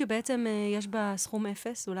תחרות שבעצם יש בה סכום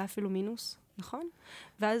 0, אולי אפילו מינוס, נכון?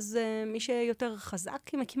 ואז מי שיותר חזק,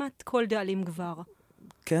 כמעט כל דאלים גבר.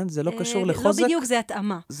 כן, זה לא קשור לחוזק. לא בדיוק, זה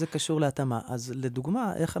התאמה. זה קשור להתאמה. אז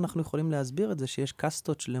לדוגמה, איך אנחנו יכולים להסביר את זה שיש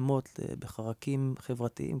קסטות שלמות בחרקים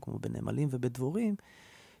חברתיים, כמו בנמלים ובדבורים,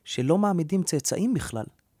 שלא מעמידים צאצאים בכלל.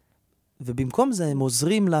 ובמקום זה הם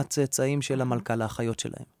עוזרים לצאצאים של המלכה, לאחיות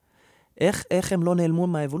שלהם. איך הם לא נעלמו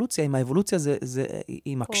מהאבולוציה? אם האבולוציה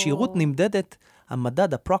אם הקשירות נמדדת,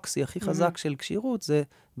 המדד, הפרוקסי הכי חזק של קשירות, זה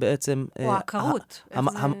בעצם... או עקרות.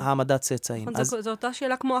 המדד צאצאים. זו אותה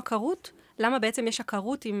שאלה כמו עקרות? למה בעצם יש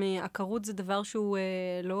עקרות, אם עקרות זה דבר שהוא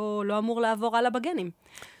לא אמור לעבור הלאה בגנים?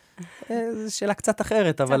 זו שאלה קצת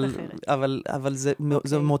אחרת, אבל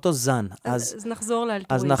זה מאותו זן. אז נחזור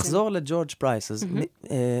לאלטרואיזם. אז נחזור לג'ורג' פרייס. אז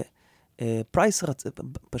פרייס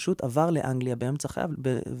פשוט עבר לאנגליה באמצע חייו,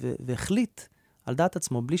 והחליט על דעת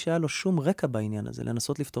עצמו, בלי שהיה לו שום רקע בעניין הזה,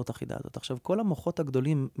 לנסות לפתור את החידה הזאת. עכשיו, כל המוחות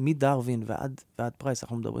הגדולים, מדרווין ועד פרייס,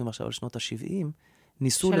 אנחנו מדברים עכשיו על שנות ה-70,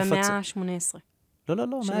 ניסו של המאה ה-18. לא,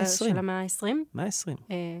 120. של המאה ה-20? 120.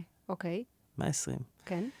 אוקיי. 120.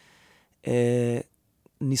 כן.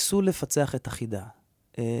 ניסו לפצח את החידה.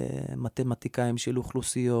 מתמטיקאים של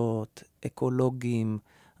אוכלוסיות, אקולוגים,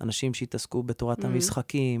 אנשים שהתעסקו בתורת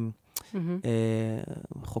המשחקים,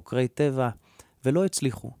 חוקרי טבע, ולא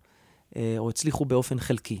הצליחו, או הצליחו באופן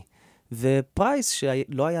חלקי. ופרייס,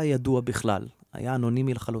 שלא היה ידוע בכלל, היה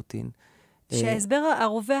אנונימי לחלוטין. שההסבר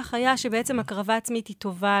הרווח היה שבעצם הקרבה עצמית היא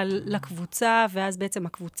טובה לקבוצה, ואז בעצם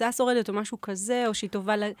הקבוצה שורדת או משהו כזה, או שהיא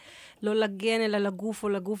טובה לא לגן, אלא לגוף, או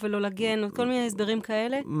לגוף ולא לגן, או כל מיני הסברים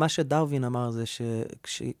כאלה. מה שדרווין אמר זה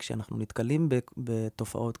שכשאנחנו נתקלים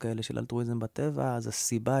בתופעות כאלה של אלטרואיזם בטבע, אז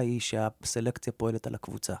הסיבה היא שהסלקציה פועלת על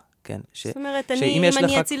הקבוצה. כן. זאת אומרת, אם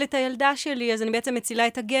אני אציל את הילדה שלי, אז אני בעצם מצילה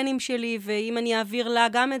את הגנים שלי, ואם אני אעביר לה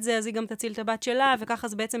גם את זה, אז היא גם תציל את הבת שלה, וככה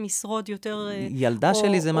זה בעצם ישרוד יותר... ילדה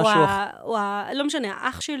שלי זה משהו... לא משנה,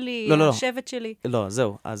 האח שלי, השבט שלי. לא,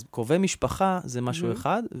 זהו. אז קרובי משפחה זה משהו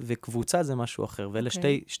אחד, וקבוצה זה משהו אחר. ואלה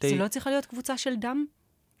שתי... זה לא צריכה להיות קבוצה של דם?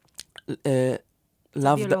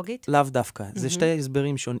 ביולוגית? לאו דווקא. זה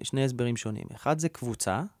שני הסברים שונים. אחד זה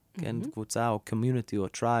קבוצה, כן, קבוצה או community או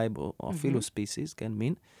tribe, או אפילו species, כן,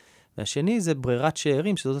 מין. והשני זה ברירת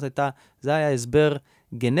שאירים, זה היה הסבר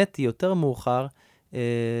גנטי יותר מאוחר,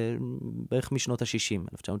 בערך משנות ה-60,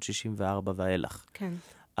 1964 ואילך. כן.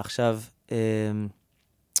 עכשיו,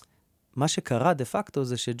 מה שקרה דה פקטו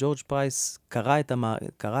זה שג'ורג' פרייס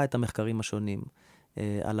קרא את המחקרים השונים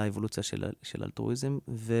על האבולוציה של אלטרואיזם,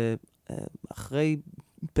 ואחרי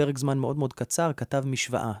פרק זמן מאוד מאוד קצר כתב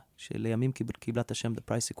משוואה, שלימים קיבלה את השם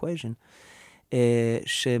The Price Equation,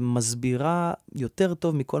 שמסבירה יותר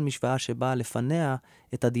טוב מכל משוואה שבאה לפניה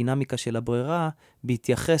את הדינמיקה של הברירה,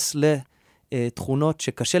 בהתייחס לתכונות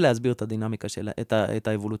שקשה להסביר את הדינמיקה את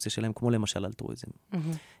האבולוציה שלהם, כמו למשל אלטרואיזם.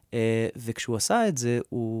 וכשהוא עשה את זה,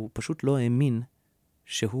 הוא פשוט לא האמין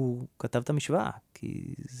שהוא כתב את המשוואה,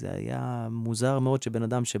 כי זה היה מוזר מאוד שבן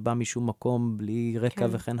אדם שבא משום מקום בלי רקע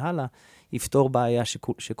וכן הלאה, יפתור בעיה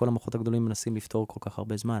שכל המוחות הגדולים מנסים לפתור כל כך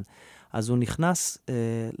הרבה זמן. אז הוא נכנס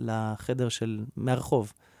לחדר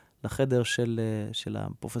מהרחוב, לחדר של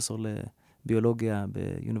הפרופסור לביולוגיה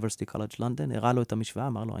ב-University College London, הראה לו את המשוואה,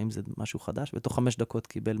 אמר לו, האם זה משהו חדש? בתוך 5 דקות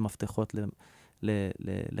קיבל מפתחות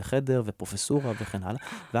לחדר ופרופסורה וכן הלאה,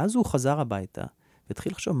 ואז הוא חזר הביתה,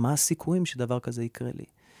 והתחיל לחשוב מה הסיכויים שדבר כזה יקרה לי.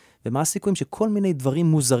 ומה הסיכויים שכל מיני דברים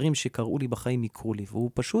מוזרים שקראו לי בחיים יקרו לי.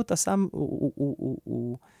 והוא פשוט עשה,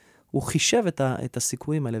 הוא חישב את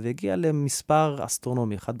הסיכויים האלה, והגיע למספר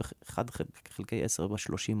אסטרונומי, 1 חלקי 10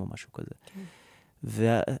 ב-30 או משהו כזה. כן.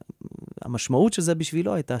 והמשמעות של זה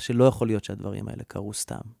בשבילו הייתה שלא יכול להיות שהדברים האלה קרו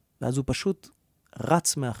סתם. ואז הוא פשוט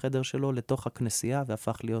רץ מהחדר שלו לתוך הכנסייה,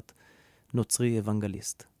 והפך להיות נוצרי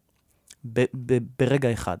אוונגליסט.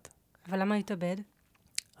 ברגע אחד. אבל למה הוא התאבד?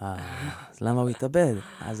 אז למה הוא התאבד?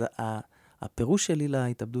 אז הפירוש שלי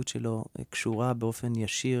להתאבדות שלו קשורה באופן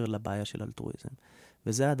ישיר לבעיה של אלטרואיזם.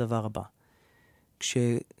 וזה הדבר הבא.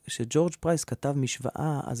 כשג'ורג' פרייס כתב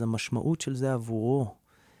משוואה, אז המשמעות של זה עבורו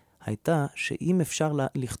הייתה שאם אפשר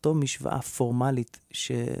לכתוב משוואה פורמלית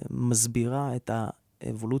שמסבירה את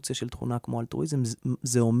האבולוציה של תכונה כמו אלטרואיזם,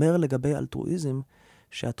 זה אומר לגבי אלטרואיזם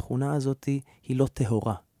שהתכונה הזאת היא לא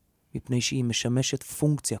טהורה, מפני שהיא משמשת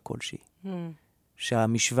פונקציה כלשהי.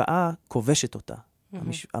 שהמשוואה כובשת אותה.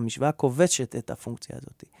 המשוואה כובשת את הפונקציה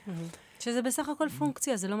הזאת. שזה בסך הכל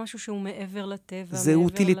פונקציה, זה לא משהו שהוא מעבר לטבע. זה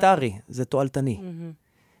אוטיליטרי, זה תועלתני.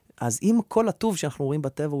 אז אם כל הטוב שאנחנו רואים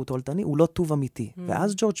בטבע הוא תועלתני, הוא לא טוב אמיתי.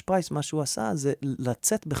 ואז ג'ורג' פרייס, מה שהוא עשה, זה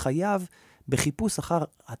לצאת בחייו בחיפוש אחר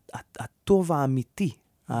הטוב האמיתי,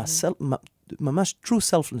 ממש true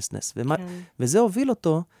selflessness. וזה הוביל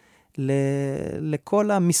אותו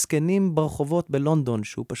לכל המסכנים ברחובות בלונדון,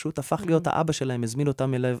 שהוא פשוט הפך להיות האבא שלהם, הזמין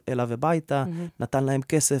אותם אליו הביתה, נתן להם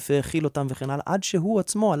כסף, הכיל אותם וכן הלאה, עד שהוא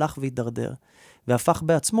עצמו הלך והתדרדר, והפך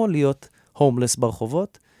בעצמו להיות הומלס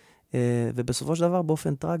ברחובות, ובסופו של דבר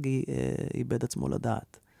באופן טרגי איבד עצמו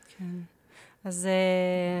לדעת. כן. אז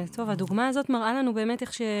טוב, הדוגמה הזאת מראה לנו באמת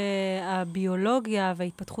איך שהביולוגיה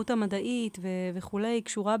וההתפתחות המדעית וכולי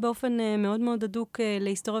קשורה באופן מאוד מאוד הדוק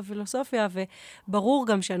להיסטוריה ופילוסופיה, וברור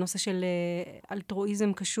גם שהנושא של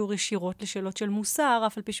אלטרואיזם קשור ישירות לשאלות של מוסר,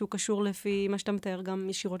 אף על פי שהוא קשור לפי מה שאתה מתאר גם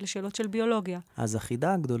ישירות לשאלות של ביולוגיה. אז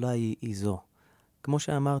החידה הגדולה היא זו. כמו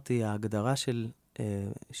שאמרתי, ההגדרה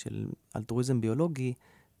של אלטרואיזם ביולוגי,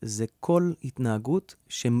 זה כל התנהגות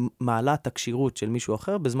שמעלה את הקשירות של מישהו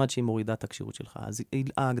אחר בזמן שהיא מורידה את הקשירות שלך. אז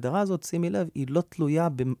ההגדרה הזאת, שימי לב, היא לא תלויה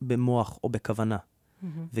במוח או בכוונה.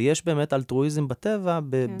 ויש באמת אלטרואיזם בטבע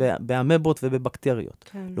באמבות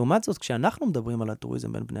ובבקטריות. לעומת זאת, כשאנחנו מדברים על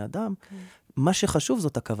אלטרואיזם בין בני אדם, מה שחשוב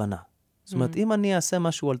זאת הכוונה. זאת אומרת, אם אני אעשה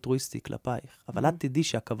משהו אלטרואיסטי כלפייך, אבל את תדעי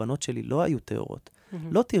שהכוונות שלי לא היו טהורות,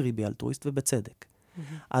 לא תראי בי אלטרואיסט ובצדק.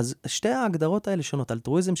 אז שתי ההגדרות האלה שונות,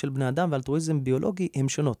 אלטרואיזם של בני אדם ואלטרואיזם ביולוגי, הם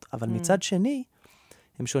שונות. אבל מצד שני,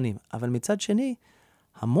 הם שונים. אבל מצד שני,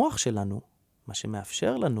 המוח שלנו, מה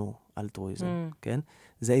שמאפשר לנו אלטרואיזם, כן?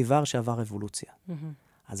 זה איבר שעבר אבולוציה.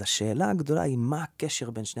 אז השאלה הגדולה היא, מה הקשר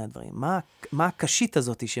בין שני הדברים? מה הקשית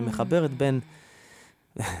הזאת שמחברת בין...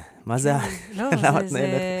 מה זה? למה את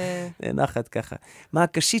נאנחת ככה? מה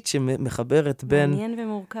הקשית שמחברת בין... מעניין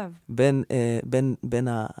ומורכב. בין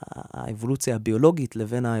האבולוציה הביולוגית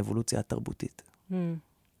לבין האבולוציה התרבותית.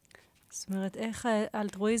 זאת אומרת, איך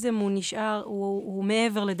האלטרואיזם הוא נשאר, הוא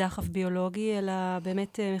מעבר לדחף ביולוגי, אלא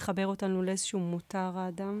באמת מחבר אותנו לאיזשהו מותר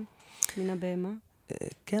האדם מן הבהמה?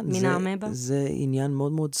 כן, זה עניין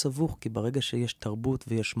מאוד מאוד סבוך, כי ברגע שיש תרבות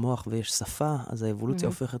ויש מוח ויש שפה, אז האבולוציה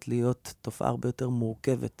הופכת להיות תופעה הרבה יותר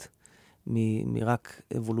מורכבת מרק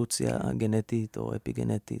אבולוציה גנטית או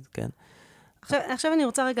אפיגנטית, כן? עכשיו אני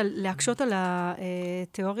רוצה רגע להקשות על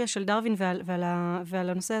התיאוריה של דרווין ועל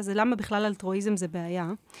הנושא הזה, למה בכלל אלטרואיזם זה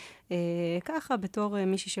בעיה? ככה, בתור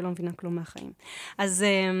מישהי שלא מבינה כלום מהחיים. אז...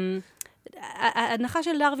 ההנחה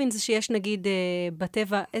של דרווין זה שיש נגיד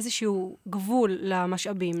בטבע איזשהו גבול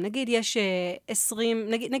למשאבים. נגיד יש 20,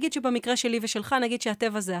 נגיד שבמקרה שלי ושלך, נגיד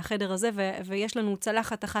שהטבע זה החדר הזה, ויש לנו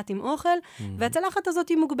צלחת אחת עם אוכל, והצלחת הזאת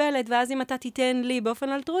היא מוגבלת, ואז אם אתה תיתן לי באופן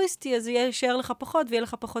אלטרואיסטי, אז יישאר לך פחות, ויהיה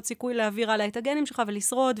לך פחות סיכוי להעביר עליי את הגנים שלך,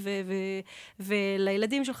 ולשרוד,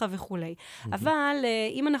 ולילדים שלך וכולי. אבל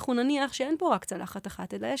אם אנחנו נניח שאין פה רק צלחת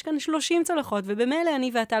אחת, אלא יש כאן 30 צלחות, ובמילא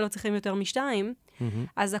אני ואתה לא צריכים יותר משתיים,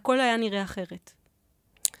 אז הכל היה נראה אחרת.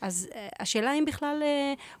 אז השאלה אם בכלל,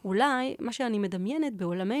 אולי, מה שאני מדמיינת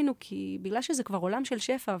בעולמנו, כי בגלל שזה כבר עולם של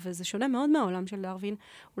שפע, וזה שונה מאוד מהעולם של דרווין,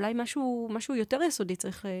 אולי משהו יותר יסודי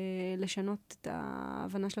צריך לשנות את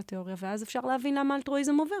ההבנה של התיאוריה, ואז אפשר להבין למה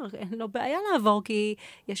אלטרואיזם עובר. אין לו בעיה לעבור, כי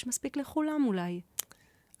יש מספיק לכולם אולי.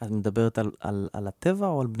 את מדברת על הטבע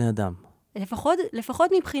או על בני אדם?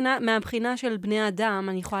 לפחות מהבחינה של בני אדם,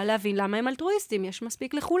 אני יכולה להבין למה הם אלטרואיסטים, יש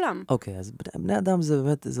מספיק לכולם. אוקיי, אז בני אדם זה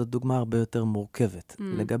באמת, זו דוגמה הרבה יותר מורכבת.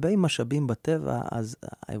 לגבי משאבים בטבע, אז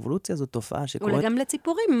האבולוציה זו תופעה שקורית... אולי גם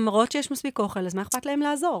לציפורים, למרות שיש מספיק אוכל, אז מה אכפת להם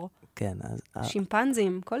לעזור? כן, אז...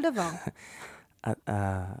 שימפנזים, כל דבר.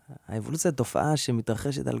 האבולוציה זו תופעה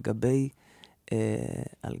שמתרחשת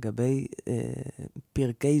על גבי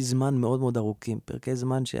פרקי זמן מאוד מאוד ארוכים, פרקי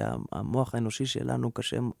זמן שהמוח האנושי שלנו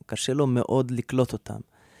קשה לו מאוד לקלוט אותם.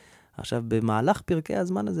 עכשיו, במהלך פרקי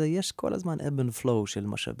הזמן הזה יש כל הזמן ebb and flow של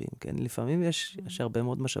משאבים, כן? לפעמים יש הרבה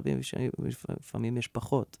מאוד משאבים, לפעמים יש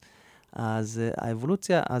פחות. אז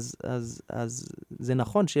האבולוציה, אז זה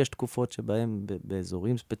נכון שיש תקופות שבהן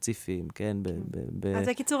באזורים ספציפיים, כן? אז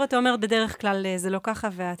בקיצור, אתה אומר, בדרך כלל זה לא ככה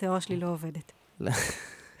והתיאוריה שלי לא עובדת.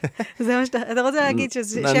 זה מה אתה רוצה להגיד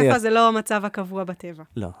ששפע זה לא המצב הקבוע בטבע.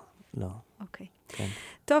 לא. אוקיי. כן.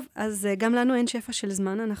 טוב, אז גם לנו אין שפע של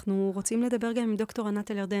זמן, אנחנו רוצים לדבר גם עם דוקטור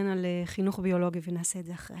ענת אלרדן על חינוך ביולוגי, ונעשה את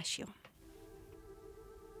זה אחרי השיר.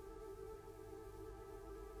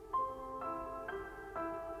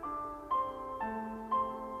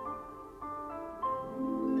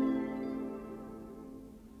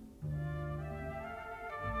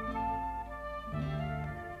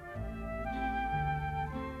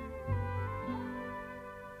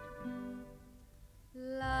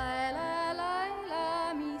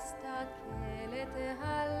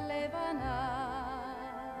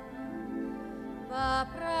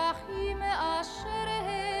 בפרחים אשר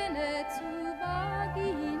הנצו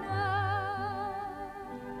בגינה,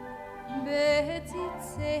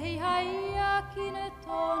 בציצי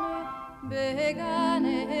היקינתון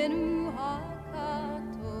בגננו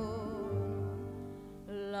הכתום.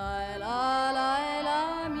 לילה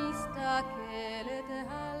לילה מסתכלת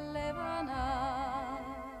הלבנה,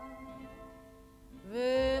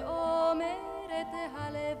 ואומרת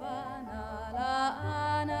הלבנה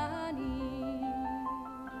לעננים,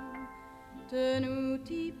 תנו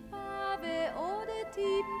טיפה ועוד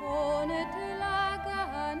טיפונת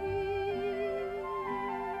לגנים,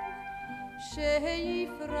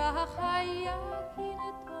 בחיה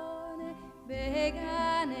קינתון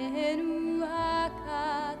בגננו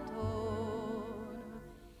הקטון.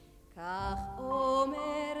 כך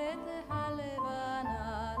אומרת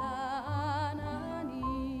הלבנה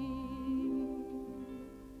לעננים.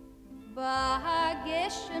 בא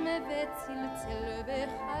הגשם וצלצל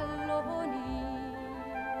בחלוני,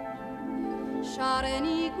 שר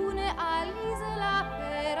ניגון עליז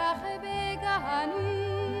לפרח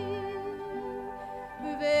בגני,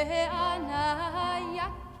 וענה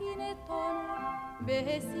יקינתון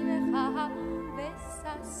בשמחה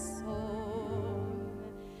ובששון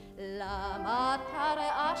למטר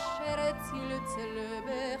אשר צלצל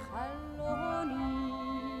בחלוני.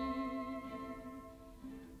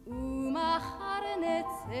 ומחר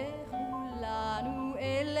נצא כולנו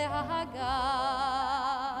אל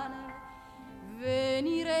הגן,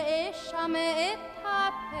 ונראה שם את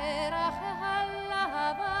הפרח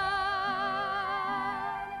הלבן,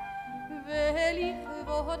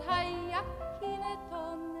 ולכבוד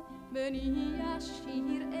היקינתון בני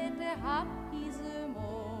ישיר את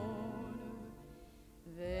הפזמון,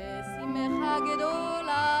 ושמחה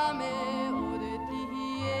גדולה מאוד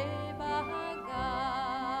תהיה בגן.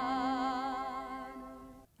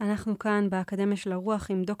 אנחנו כאן באקדמיה של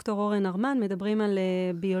הרוח עם דוקטור אורן הרמן, מדברים על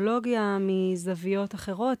ביולוגיה מזוויות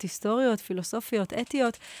אחרות, היסטוריות, פילוסופיות,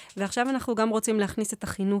 אתיות, ועכשיו אנחנו גם רוצים להכניס את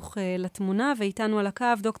החינוך לתמונה, ואיתנו על הקו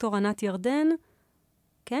דוקטור ענת ירדן.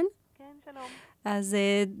 כן? כן, שלום. אז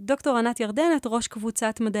דוקטור ענת ירדן, את ראש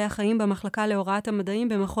קבוצת מדעי החיים במחלקה להוראת המדעים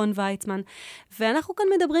במכון ויצמן. ואנחנו כאן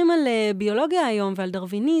מדברים על ביולוגיה היום ועל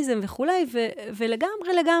דרוויניזם וכולי,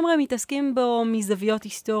 ולגמרי מתעסקים בו מזוויות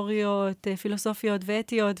היסטוריות, פילוסופיות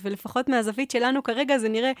ואתיות, ולפחות מהזווית שלנו כרגע זה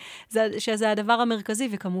נראה שזה הדבר המרכזי,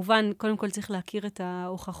 וכמובן קודם כל צריך להכיר את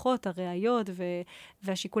ההוכחות, הראיות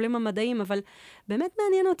והשיקולים המדעיים, אבל באמת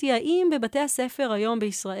מעניין אותי, האם בבתי הספר היום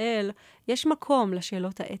בישראל יש מקום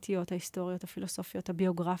לשאלות האתיות, ההיסטוריות, הפילוסופיות,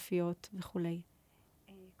 הביוגרפיות וכולי?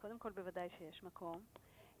 קודם כל בוודאי שיש מקום,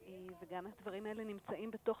 וגם הדברים האלה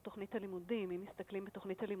נמצאים בתוך תוכנית הלימודים. אם מסתכלים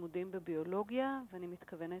בתוכנית הלימודים בביולוגיה, ואני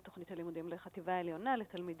מתכוונת תוכנית הלימודים לחטיבה העליונה,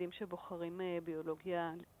 לתלמידים שבוחרים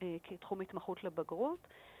ביולוגיה כתחום התמחות לבגרות,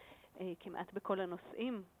 כמעט בכל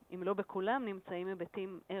הנושאים, אם לא בכולם, נמצאים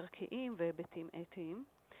היבטים ערכיים והיבטים אתיים.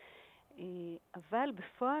 אבל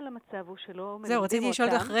בפועל המצב הוא שלא מלמדים אותם. זהו, רציתי לשאול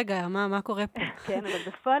אותך רגע, מה קורה פה? כן, אבל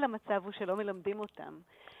בפועל המצב הוא שלא מלמדים אותם.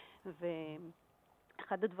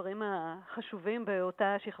 ואחד הדברים החשובים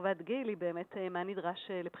באותה שכבת גיל היא באמת מה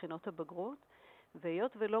נדרש לבחינות הבגרות.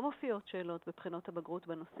 והיות ולא מופיעות שאלות בבחינות הבגרות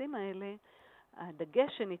בנושאים האלה,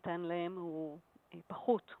 הדגש שניתן להם הוא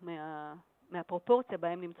פחות מהפרופורציה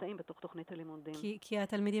בהם נמצאים בתוך תוכנית הלימודים. כי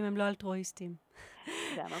התלמידים הם לא אלטרואיסטים.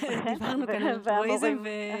 דיברנו כאן על אלטרואיזם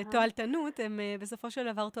ותועלתנות, הם בסופו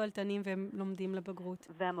של דבר תועלתנים והם לומדים לבגרות.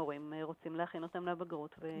 והמורים רוצים להכין אותם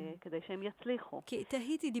לבגרות כדי שהם יצליחו. כי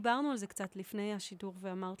תהיתי, דיברנו על זה קצת לפני השידור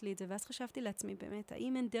ואמרת לי את זה, ואז חשבתי לעצמי באמת,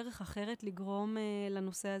 האם אין דרך אחרת לגרום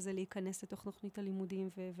לנושא הזה להיכנס לתוך תוכנית הלימודים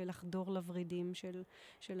ולחדור לוורידים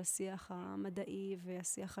של השיח המדעי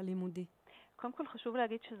והשיח הלימודי? קודם כל חשוב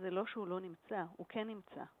להגיד שזה לא שהוא לא נמצא, הוא כן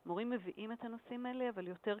נמצא. מורים מביאים את הנושאים האלה, אבל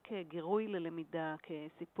יותר כגירוי ללמידה,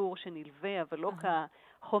 כסיפור שנלווה, אבל לא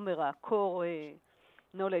כחומר הקור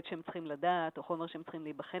knowledge שהם צריכים לדעת, או חומר שהם צריכים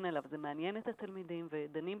להיבחן עליו. זה מעניין את התלמידים,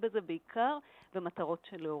 ודנים בזה בעיקר במטרות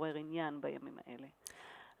של לעורר עניין בימים האלה.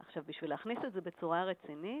 עכשיו, בשביל להכניס את זה בצורה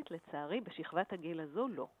רצינית, לצערי, בשכבת הגיל הזו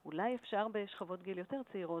לא. אולי אפשר בשכבות גיל יותר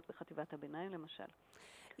צעירות, בחטיבת הביניים למשל.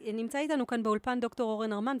 נמצא איתנו כאן באולפן דוקטור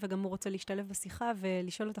אורן הרמן, וגם הוא רוצה להשתלב בשיחה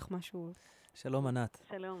ולשאול אותך משהו. שלום ענת.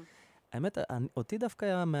 שלום. האמת, אותי דווקא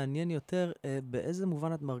היה מעניין יותר באיזה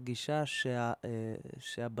מובן את מרגישה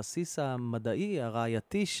שהבסיס המדעי,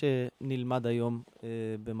 הרעייתי שנלמד היום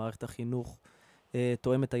במערכת החינוך,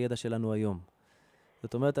 תואם את הידע שלנו היום.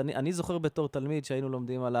 זאת אומרת, אני זוכר בתור תלמיד שהיינו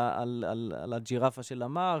לומדים על הג'ירפה של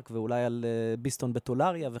למרק, ואולי על ביסטון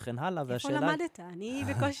בטולריה וכן הלאה. איפה למדת? אני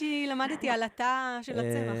בקושי למדתי על התא של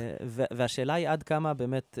הצמח. והשאלה היא עד כמה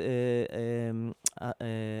באמת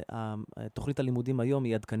תוכנית הלימודים היום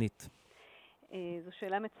היא עדכנית. זו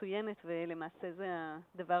שאלה מצוינת, ולמעשה זה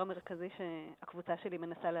הדבר המרכזי שהקבוצה שלי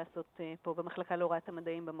מנסה לעשות פה במחלקה להוראת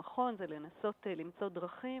המדעים במכון, זה לנסות למצוא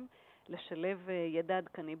דרכים לשלב ידע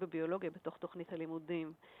עדכני בביולוגיה בתוך תוכנית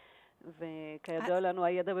הלימודים. וכידוע לנו,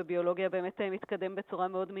 הידע בביולוגיה באמת מתקדם בצורה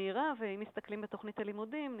מאוד מהירה, ואם מסתכלים בתוכנית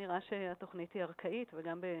הלימודים, נראה שהתוכנית היא ארכאית,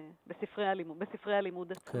 וגם בספרי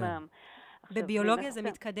הלימוד עצמם. בביולוגיה זה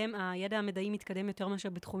מתקדם, הידע המדעי מתקדם יותר מאשר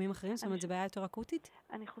בתחומים אחרים? זאת אומרת, זו בעיה יותר אקוטית?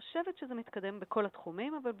 אני חושבת שזה מתקדם בכל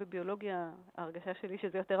התחומים, אבל בביולוגיה, ההרגשה שלי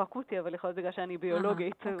שזה יותר אקוטי, אבל יכול להיות בגלל שאני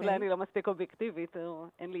ביולוגית, אולי אני לא מספיק אובייקטיבית, או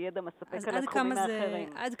אין לי ידע מספק על התחומים האחרים.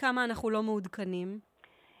 עד כמה אנחנו לא מעודכנים?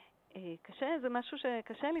 קשה, זה משהו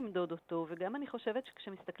שקשה למדוד אותו, וגם אני חושבת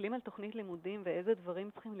שכשמסתכלים על תוכנית לימודים ואיזה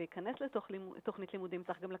דברים צריכים להיכנס לתוך תוכנית לימודים,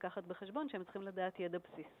 צריך גם לקחת בחשבון שהם צריכים לדעת ידע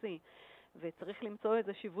בסיסי, וצריך למצוא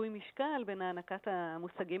איזה שיווי משקל בין הענקת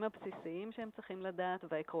המושגים הבסיסיים שהם צריכים לדעת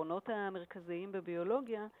והעקרונות המרכזיים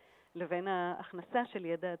בביולוגיה, לבין ההכנסה של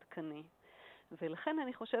ידע עדכני. ולכן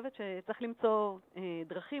אני חושבת שצריך למצוא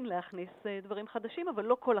דרכים להכניס דברים חדשים, אבל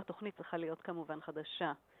לא כל התוכנית צריכה להיות כמובן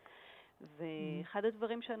חדשה. ואחד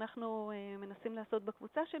הדברים שאנחנו מנסים לעשות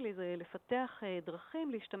בקבוצה שלי זה לפתח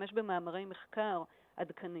דרכים להשתמש במאמרי מחקר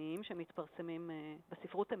עדכניים שמתפרסמים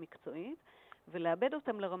בספרות המקצועית, ולאבד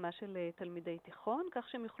אותם לרמה של תלמידי תיכון, כך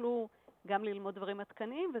שהם יוכלו גם ללמוד דברים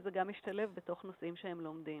עדכניים, וזה גם משתלב בתוך נושאים שהם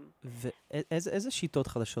לומדים. ואיזה שיטות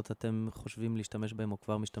חדשות אתם חושבים להשתמש בהם, או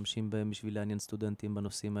כבר משתמשים בהם בשביל לעניין סטודנטים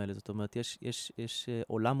בנושאים האלה? זאת אומרת, יש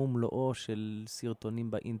עולם ומלואו של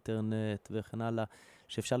סרטונים באינטרנט וכן הלאה,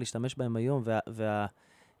 שאפשר להשתמש בהם היום,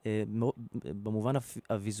 במובן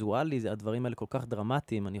הוויזואלי, הדברים האלה כל כך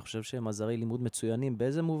דרמטיים, אני חושב שהם עזרי לימוד מצוינים.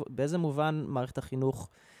 באיזה מובן מערכת החינוך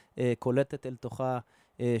קולטת אל תוכה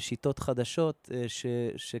שיטות חדשות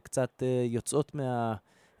שקצת יוצאות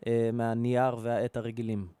מהנייר והעת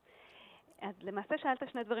הרגילים? אז למעשה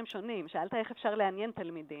שאלת שני דברים שונים. שאלת איך אפשר לעניין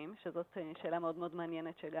תלמידים, שזאת שאלה מאוד מאוד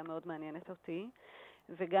מעניינת, שגם מאוד מעניינת אותי,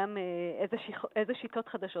 וגם איזה שיטות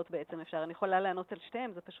חדשות בעצם אפשר. אני יכולה לענות על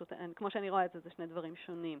שתיהם, זה פשוט, כמו שאני רואה את זה, זה שני דברים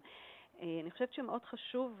שונים. אני חושבת שמאוד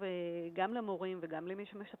חשוב גם למורים וגם למי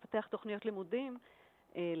שמפתח תוכניות לימודים,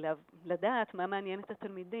 לדעת מה מעניין את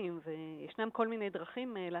התלמידים, וישנם כל מיני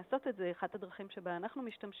דרכים לעשות את זה. אחת הדרכים שבה אנחנו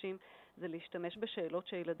משתמשים זה להשתמש בשאלות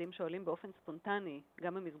שילדים שואלים באופן ספונטני,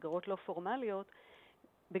 גם במסגרות לא פורמליות,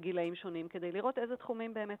 בגילאים שונים, כדי לראות איזה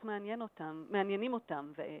תחומים באמת מעניינים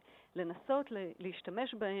אותם, ולנסות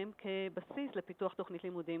להשתמש בהם כבסיס לפיתוח תוכנית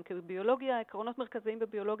לימודים. כי בביולוגיה, עקרונות מרכזיים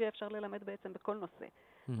בביולוגיה אפשר ללמד בעצם בכל נושא.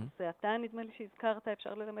 אז אתה, נדמה לי שהזכרת,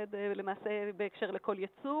 אפשר ללמד למעשה בהקשר לכל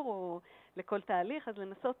יצור או לכל תהליך, אז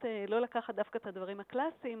לנסות לא לקחת דווקא את הדברים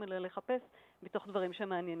הקלאסיים, אלא לחפש מתוך דברים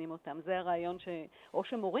שמעניינים אותם. זה הרעיון או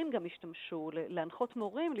שמורים גם השתמשו, להנחות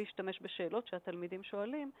מורים להשתמש בשאלות שהתלמידים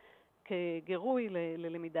שואלים, כגירוי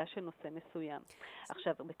ללמידה של נושא מסוים.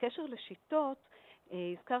 עכשיו, בקשר לשיטות,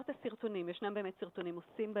 הזכרת סרטונים, ישנם באמת סרטונים,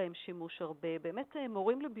 עושים בהם שימוש הרבה, באמת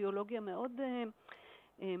מורים לביולוגיה מאוד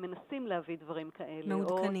מנסים להביא דברים כאלה.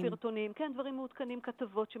 מעודכנים. או סרטונים, כן, דברים מעודכנים,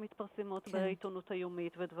 כתבות שמתפרסמות בעיתונות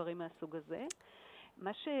היומית ודברים מהסוג הזה.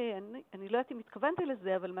 מה שאני לא יודעת אם התכוונתי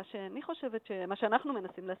לזה, אבל מה שאני חושבת, מה שאנחנו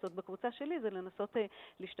מנסים לעשות בקבוצה שלי, זה לנסות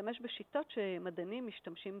להשתמש בשיטות שמדענים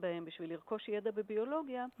משתמשים בהם בשביל לרכוש ידע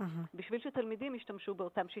בביולוגיה, בשביל שתלמידים ישתמשו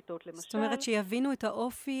באותם שיטות, למשל. זאת אומרת שיבינו את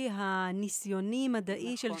האופי הניסיוני,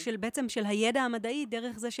 מדעי, נכון. בעצם של הידע המדעי,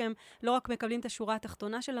 דרך זה שהם לא רק מקבלים את השורה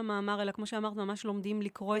התחתונה של המאמר, אלא כמו שאמרת, ממש לומדים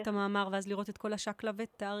לקרוא את המאמר, ואז לראות את כל השקלה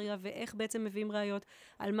וטריה, ואיך בעצם מביאים ראיות,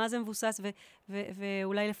 על מה זה מבוסס,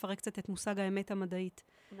 ואולי לפרק קצת את מושג האמת המדעית.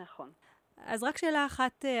 נכון. אז רק שאלה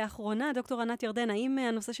אחת אחרונה, דוקטור ענת ירדן, האם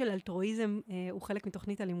הנושא של אלטרואיזם הוא חלק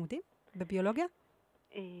מתוכנית הלימודים בביולוגיה?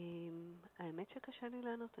 האמת שקשה לי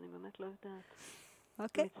לענות, אני באמת לא יודעת.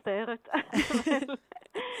 אוקיי. מצטערת.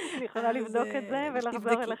 אני יכולה לבדוק את זה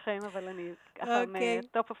ולחזור אליכם, אבל אני ככה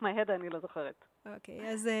מ-top of my head אני לא זוכרת. אוקיי,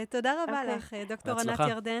 אז תודה רבה לך, דוקטור ענת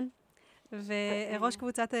ירדן, וראש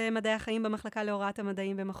קבוצת מדעי החיים במחלקה להוראת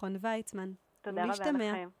המדעים במכון ויצמן. תודה רבה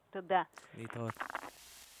לכם. תודה. להתראות.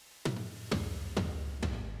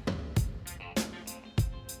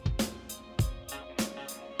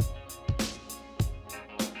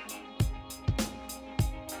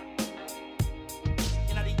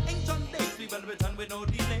 Return with no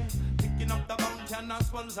delay, picking up the bounty and as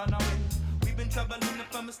well as on our way. We've been traveling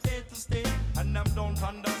from state to state, and them don't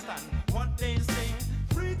understand what they say.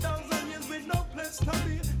 3,000 years with no place to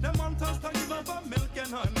be. Them want us to give up on milk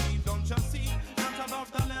and honey, don't you see? Not about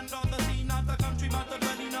the land or the sea, not the country, but the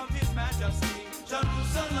dwelling of His Majesty.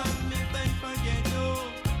 Jerusalem, if they forget you,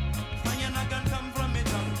 and you're not gonna come from it.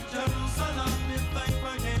 Jerusalem, if they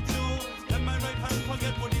forget you, then my right hand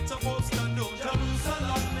forget what it's supposed to do.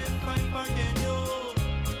 Jerusalem, if I forget you,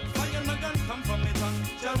 fire not gonna come from it.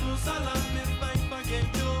 Jerusalem, if I forget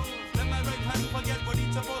you, then my right hand forget what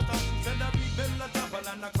it's supposed to. Said that we build a temple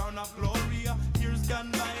and a crown of glory. Years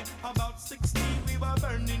gone by, about 60, we were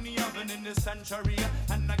burning the oven in the century.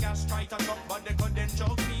 And the gas tried to cut, but they couldn't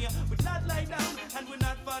choke me. We'd not lie down and we'd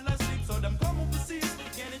not fall asleep. So them come overseas,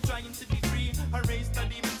 getting trying to be free. Erase the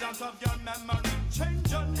demons out of your memory.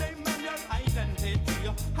 Change your name and your identity.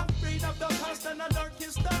 Afraid of the past and a dark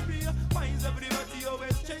history. Why is everybody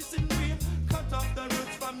always chasing me? Cut off the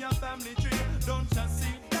roots from your family tree. Don't you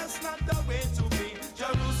see that's not the way to be?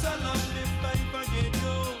 Jerusalem, if I forget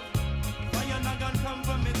you, why you not gonna come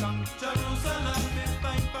from me tongue? Jerusalem, if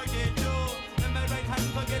I forget you, then my right hand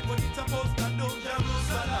forget what it's supposed to do.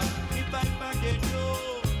 Jerusalem, if I forget you,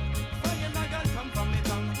 why you not gonna come from me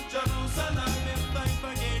tongue? Jerusalem, if I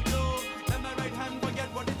forget you, then my right hand forget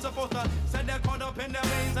what it's supposed to. Said they're caught up in their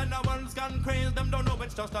ways and the world's gone crazy. Them don't know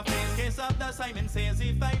it's just a phase. Case of the Simon says,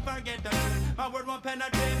 if I forget the truth, my word won't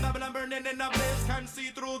penetrate. Babylon burning in a blaze, can't see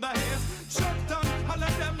through the haze. Shut down all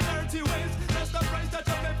of them dirty ways. That's the price that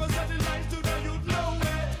you pay for selling lies to the youth. No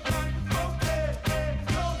way, not okay,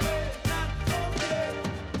 no way, not okay.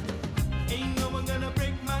 Ain't no one gonna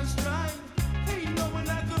break my stride. Ain't no one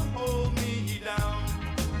that could hold me down.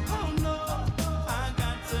 Oh no, I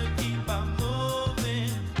got to keep on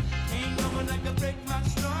moving. Ain't no one that can break my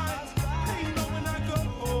stride. Ain't no one that could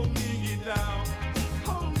hold me down.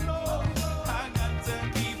 Oh no, I got to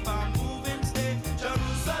keep on moving. Stay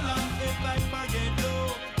Jerusalem if I forget you.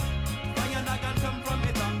 Why you not gonna come from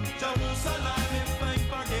it on? Jerusalem if I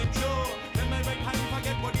forget you. Then my right hand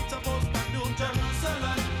forget what it's supposed to do.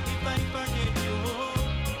 Jerusalem if I forget you.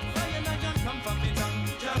 Why you not gonna come from it on?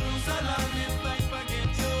 Jerusalem if I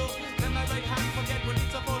forget you. Then my right hand forget what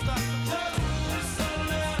it's supposed to do.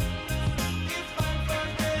 Jerusalem if I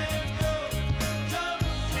forget you.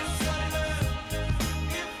 Jerusalem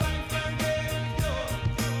if I forget you.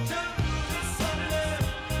 Jerusalem if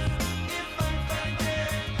I forget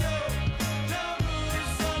you.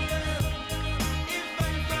 Jerusalem if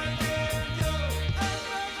I forget you.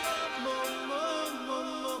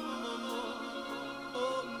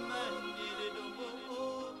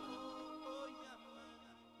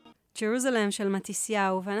 ג'רוזלם של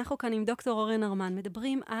מתיסיהו, ואנחנו כאן עם דוקטור אורן הרמן,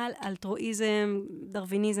 מדברים על אלטרואיזם,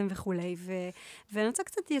 דרוויניזם וכולי, ואני רוצה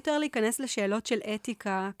קצת יותר להיכנס לשאלות של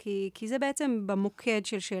אתיקה, כי זה בעצם במוקד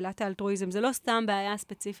של שאלת האלטרואיזם, זה לא סתם בעיה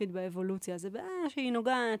ספציפית באבולוציה, זה בעיה שהיא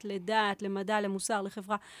נוגעת לדת, למדע, למוסר,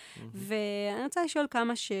 לחברה, ואני רוצה לשאול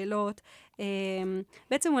כמה שאלות,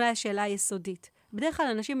 בעצם אולי השאלה היסודית. בדרך כלל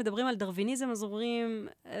אנשים מדברים על דרוויניזם, אז אומרים,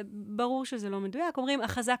 ברור שזה לא מדויק, אומרים,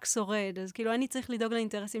 החזק שורד, אז כאילו אני צריך לדאוג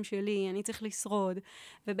לאינטרסים שלי, אני צריך לשרוד,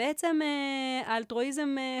 ובעצם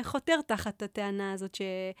האלטרואיזם חותר תחת הטענה הזאת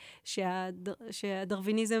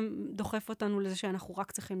שהדרוויניזם דוחף אותנו לזה שאנחנו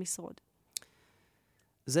רק צריכים לשרוד.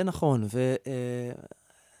 זה נכון,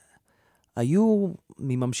 היו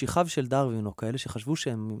מממשיכיו של דרווין, או כאלה שחשבו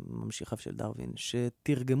שהם ממשיכיו של דרווין,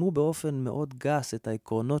 שתרגמו באופן מאוד גס את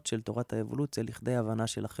העקרונות של תורת האבולוציה לכדי הבנה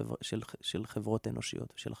של חברות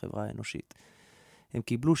אנושיות ושל החברה האנושית. הם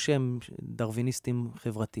קיבלו שם דרוויניסטים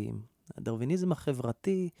חברתיים. הדרוויניזם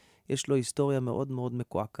החברתי יש לו היסטוריה מאוד מאוד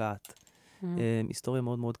מקועקעת, היסטוריה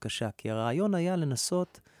מאוד מאוד קשה, כי הרעיון היה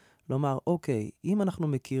לנסות לומר, אוקיי, אם אנחנו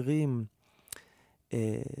מכירים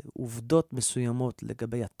עובדות מסוימות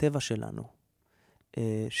לגבי הטבע שלנו,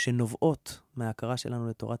 שנובעות מההכרה שלנו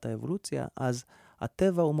לתורת האבולוציה, אז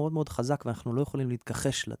הטבע הוא מאוד מאוד חזק, ואנחנו לא יכולים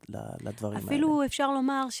להתכחש לדברים האלה. אפילו אפשר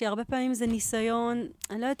לומר שהרבה פעמים זה ניסיון,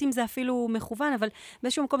 אני לא יודעת אם זה אפילו מכוון, אבל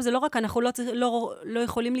באיזשהו מקום זה לא רק, אנחנו לא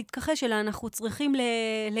יכולים להתכחש, אלא אנחנו צריכים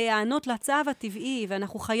להיענות לצו הטבעי,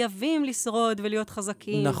 ואנחנו חייבים לשרוד ולהיות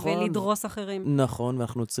חזקים, נכון, ולדרוס אחרים. נכון,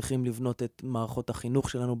 ואנחנו צריכים לבנות את מערכות החינוך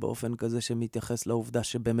שלנו באופן כזה שמתייחס לעובדה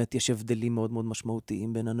שבאמת יש הבדלים מאוד מאוד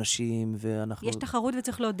משמעותיים בין אנשים, ואנחנו... יש תחרות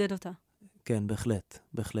וצריך לעודד אותה. כן, בהחלט,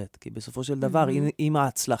 בהחלט. כי בסופו של דבר, אם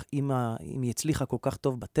היא הצליחה כל כך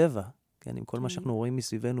טוב בטבע, כן, אם כל מה שאנחנו רואים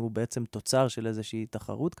מסביבנו הוא בעצם תוצר של איזושהי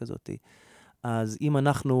תחרות כזאת, אז אם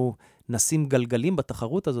אנחנו נשים גלגלים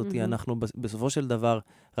בתחרות הזאת, אנחנו בסופו של דבר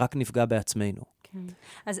רק נפגע בעצמנו. כן.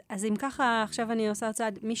 אז אם ככה, עכשיו אני עושה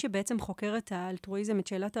צעד, מי שבעצם חוקר את האלטרואיזם, את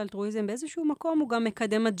שאלת האלטרואיזם, באיזשהו מקום הוא גם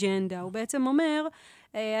מקדם אג'נדה. הוא בעצם אומר,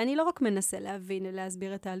 אני לא רק מנסה להבין,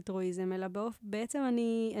 להסביר את האלטרואיזם, אלא בעצם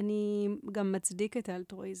אני גם מצדיק את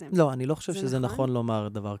האלטרואיזם. לא, אני לא חושב שזה נכון לומר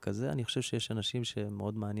דבר כזה. אני חושב שיש אנשים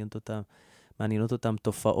שמאוד מעניינות אותם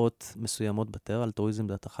תופעות מסוימות בטבע. אלטרואיזם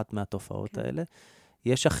זאת אחת מהתופעות האלה.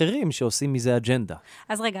 יש אחרים שעושים מזה אג'נדה.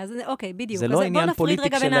 אז רגע, אוקיי, בדיוק. זה לא עניין פוליטי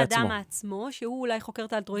כשלעצמו. בוא נפריד רגע בין האדם עצמו, שהוא אולי חוקר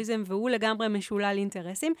את האלטרואיזם, והוא לגמרי משולל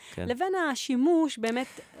אינטרסים, לבין השימוש, באמת,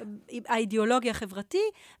 האידיאולוגיה החברתי,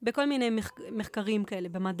 בכל מיני מחקרים כאלה,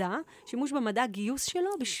 במדע, שימוש במדע, גיוס שלו,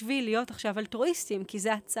 בשביל להיות עכשיו אלטרואיסטים, כי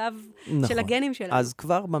זה הצו של הגנים שלנו. אז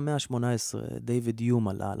כבר במאה ה-18, דיוויד יום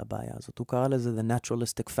עלה על הבעיה הזאת. הוא קרא לזה the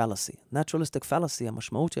naturalistic fallacy. Naturalistic fallacy,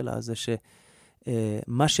 המשמעות שלה זה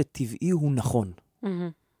שמה שטבעי הוא נכון.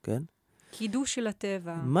 כן? קידוש של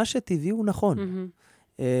הטבע. מה שטבעי הוא נכון.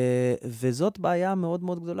 וזאת בעיה מאוד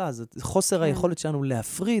מאוד גדולה. זה חוסר היכולת שלנו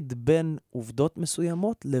להפריד בין עובדות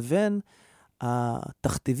מסוימות לבין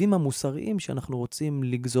התכתיבים המוסריים שאנחנו רוצים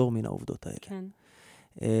לגזור מן העובדות האלה. כן.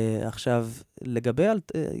 עכשיו, לגבי...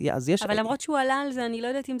 אז יש... אבל למרות שהוא עלה על זה, אני לא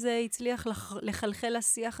יודעת אם זה הצליח לחלחל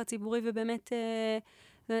לשיח הציבורי, ובאמת,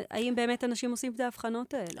 האם באמת אנשים עושים את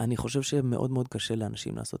ההבחנות האלה? אני חושב שמאוד מאוד קשה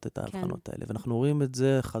לאנשים לעשות את ההבחנות האלה, ואנחנו רואים את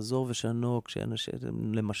זה חזור ושנו,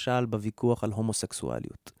 למשל בוויכוח על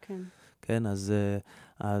הומוסקסואליות. כן. כן,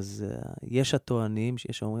 אז יש הטוענים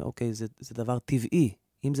שאומרים, אוקיי, זה דבר טבעי.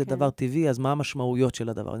 אם זה דבר טבעי, אז מה המשמעויות של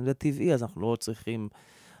הדבר? אם זה טבעי, אז אנחנו לא צריכים...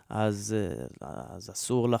 אז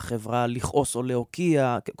אסור לחברה לכעוס או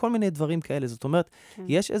להוקיע, כל מיני דברים כאלה. זאת אומרת,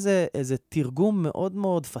 יש איזה תרגום מאוד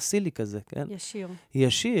מאוד פסילי כזה, כן?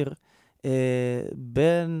 ישיר,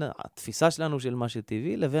 בין התפיסה שלנו של מה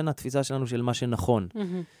שטבעי, לבין התפיסה שלנו של מה שנכון.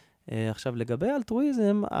 עכשיו, לגבי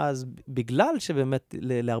אלטרואיזם, אז בגלל שבאמת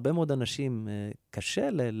להרבה מאוד אנשים קשה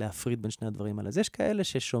להפריד בין שני הדברים האלה, אז יש כאלה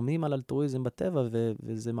ששומעים על אלטרואיזם בטבע,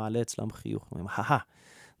 וזה מעלה אצלם חיוך. אומרים,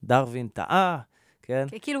 דרווין טעה, כן?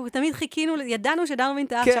 כאילו, תמיד חיכינו, ידענו שדרווין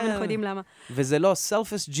טעה, עכשיו אנחנו יודעים למה. וזה לא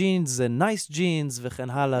selfish genes, זה nice genes וכן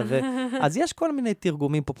הלאה. אז יש כל מיני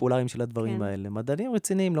תרגומים פופולריים של הדברים האלה. מדענים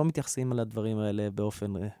רציניים לא מתייחסים על הדברים האלה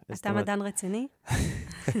באופן... אתה מדען רציני?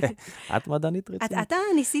 את מדענית רצינית. אתה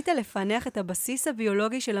ניסית לפענח את הבסיס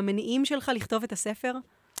הביולוגי של המניעים שלך לכתוב את הספר?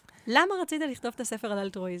 למה רצית לכתוב את הספר על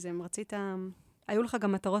אלטרואיזם? היו לך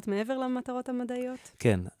גם מטרות מעבר למטרות המדעיות?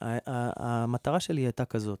 כן, המטרה שלי הייתה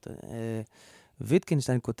כזאת.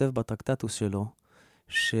 ויטקינשטיין כותב בטרקטטוס שלו,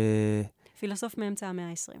 פילוסוף מאמצע המאה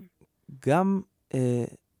ה-20. גם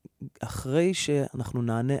אחרי שאנחנו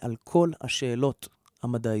נענה על כל השאלות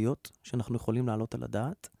המדעיות שאנחנו יכולים להעלות על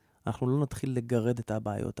הדעת, אנחנו לא נתחיל לגרד את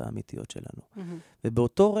הבעיות האמיתיות שלנו.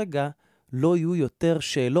 ובאותו רגע לא יהיו יותר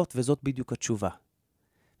שאלות, וזאת בדיוק התשובה.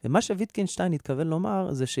 ומה שוויטקינשטיין התכוון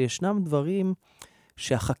לומר, זה שישנם דברים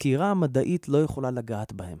שהחקירה המדעית לא יכולה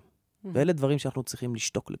לגעת בהם. ואלה דברים שאנחנו צריכים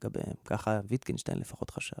לשתוק לגביהם. ככה ויטקינשטיין לפחות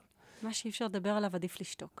חשב. מה שאי אפשר לדבר עליו עדיף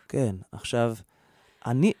לשתוק. כן, עכשיו,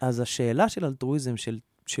 אז השאלה של אלטרואיזם,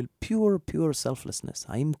 של pure selflessness,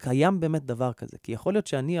 האם קיים באמת דבר כזה? כי יכול להיות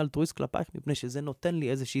שאני אלטרואיסט כלפייך, מפני שזה נותן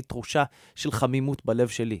לי איזושהי תחושה של חמימות בלב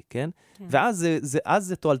שלי, כן? ואז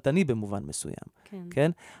זה תועלתני במובן מסוים,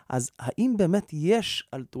 כן? אז האם באמת יש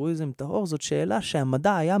אלטרואיזם טהור? זאת שאלה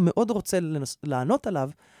שהמדע היה מאוד רוצה לענות עליו,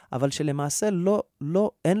 אבל שלמעשה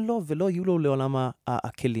אין לו ולא יהיו לו לעולם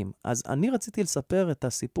הכלים. אז אני רציתי לספר את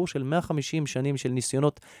הסיפור של 150 שנים של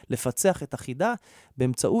ניסיונות לפצח את החידה,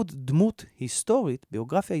 באמצעות דמות היסטורית,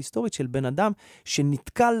 ביוגרפיה היסטורית של בן אדם,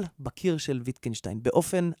 שנתקל בקיר של ויטקינשטיין,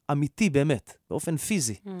 באופן אמיתי באמת, באופן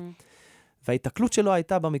פיזי. וההתקלות שלו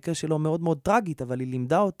הייתה במקרה שלו מאוד מאוד טרגית, אבל היא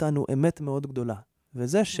לימדה אותנו אמת מאוד גדולה.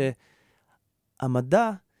 וזה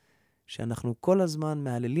שהמדע, שאנחנו כל הזמן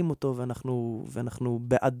מעללים אותו, ואנחנו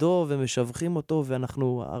בעדו ומשבחים אותו,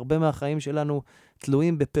 ואנחנו, הרבה מהחיים שלנו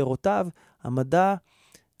תלויים בפירותיו, המדע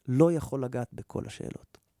לא יכול לגעת בכל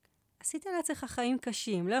השאלות. עשית לעצמך חיים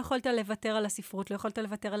קשים, לא יכולת לוותר על הספרות, לא יכולת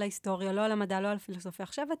לוותר על ההיסטוריה, לא על המדע, לא על הפילוסופיה.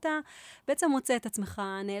 עכשיו אתה בעצם מוצא את עצמך,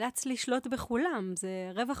 נאלץ לשלוט בכולם.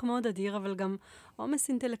 זה רווח מאוד אדיר, אבל גם עומס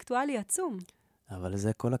אינטלקטואלי עצום. אבל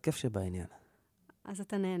זה כל הכיף שבעניין. אז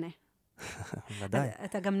אתה נהנה. ודאי.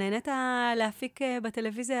 אתה גם נהנית להפיק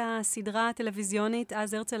בטלוויזיה סדרה טלוויזיונית,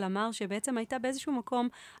 אז הרצל אמר שבעצם הייתה באיזשהו מקום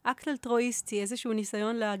אקט אלטרואיסטי, איזשהו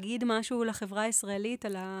ניסיון להגיד משהו לחברה הישראלית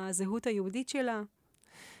על הזהות היהודית שלה.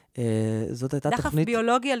 זאת הייתה דחף תוכנית...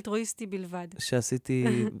 ביולוגי אלטרואיסטי בלבד. שעשיתי,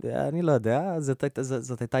 אני לא יודע,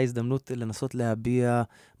 זאת הייתה הזדמנות לנסות להביע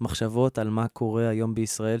מחשבות על מה קורה היום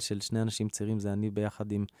בישראל של שני אנשים צעירים, זה אני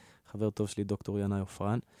ביחד עם חבר טוב שלי, דוקטור ינאי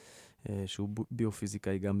אופרן, שהוא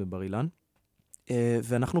ביופיזיקאי גם בבר אילן.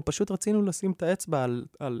 ואנחנו פשוט רצינו לשים את האצבע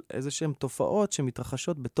על איזה שהן תופעות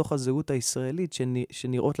שמתרחשות בתוך הזהות הישראלית,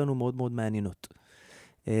 שנראות לנו מאוד מאוד מעניינות.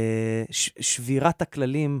 שבירת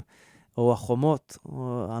הכללים, או החומות,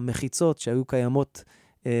 או המחיצות שהיו קיימות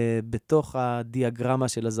בתוך הדיאגרמה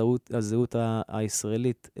של הזהות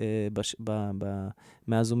הישראלית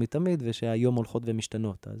מאז ומתמיד, ושהיום הולכות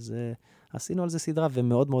ומשתנות. אז עשינו על זה סדרה,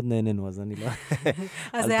 ומאוד מאוד נהנינו, אז אני לא...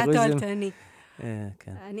 אז זה היה תועלתני.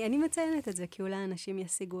 כן. אני מציינת את זה, כי אולי אנשים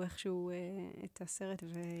ישיגו איכשהו את הסרט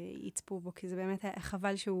ויצפו בו, כי זה באמת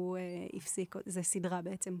חבל שהוא הפסיק, זה סדרה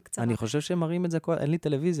בעצם קצרה. אני חושב שמראים את זה, אין לי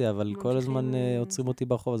טלוויזיה, אבל כל הזמן עוצרים אותי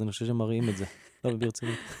ברחוב, אז אני חושב שמראים את זה. לא,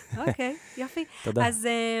 ברצינות. אוקיי, יופי. תודה. אז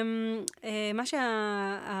מה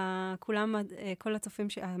שכולם, כל הצופים,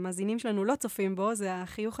 המאזינים שלנו לא צופים בו, זה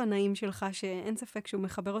החיוך הנעים שלך, שאין ספק שהוא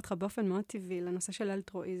מחבר אותך באופן מאוד טבעי לנושא של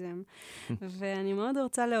אלטרואיזם. ואני מאוד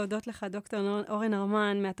רוצה להודות לך, דוקטור אורן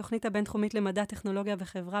הרמן, מהתוכנית הבינתחומית למדע, טכנולוגיה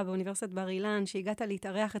וחברה באוניברסיטת בר אילן, שהגעת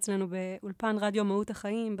להתארח אצלנו באולפן רדיו מהות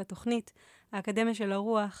החיים, בתוכנית האקדמיה של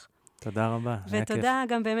הרוח. תודה רבה, היה כיף. ותודה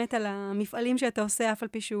גם באמת על המפעלים שאתה עושה, אף על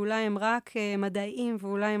פי שאולי הם רק מדעיים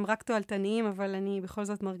ואולי הם רק תועלתניים, אבל אני בכל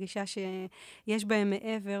זאת מרגישה שיש בהם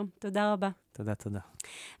מעבר. תודה רבה. תודה, תודה.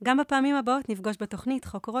 גם בפעמים הבאות נפגוש בתוכנית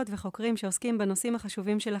חוקרות וחוקרים שעוסקים בנושאים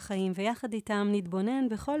החשובים של החיים, ויחד איתם נתבונן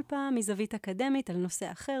בכל פעם מזווית אקדמית על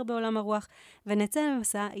נושא אחר בעולם הרוח, ונצא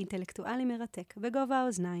למסע אינטלקטואלי מרתק בגובה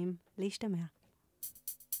האוזניים. להשתמע.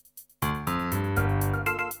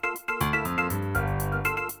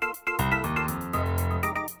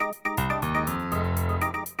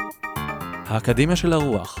 האקדמיה של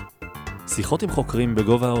הרוח, שיחות עם חוקרים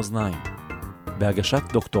בגובה האוזניים, בהגשת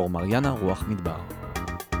דוקטור מריאנה רוח מדבר.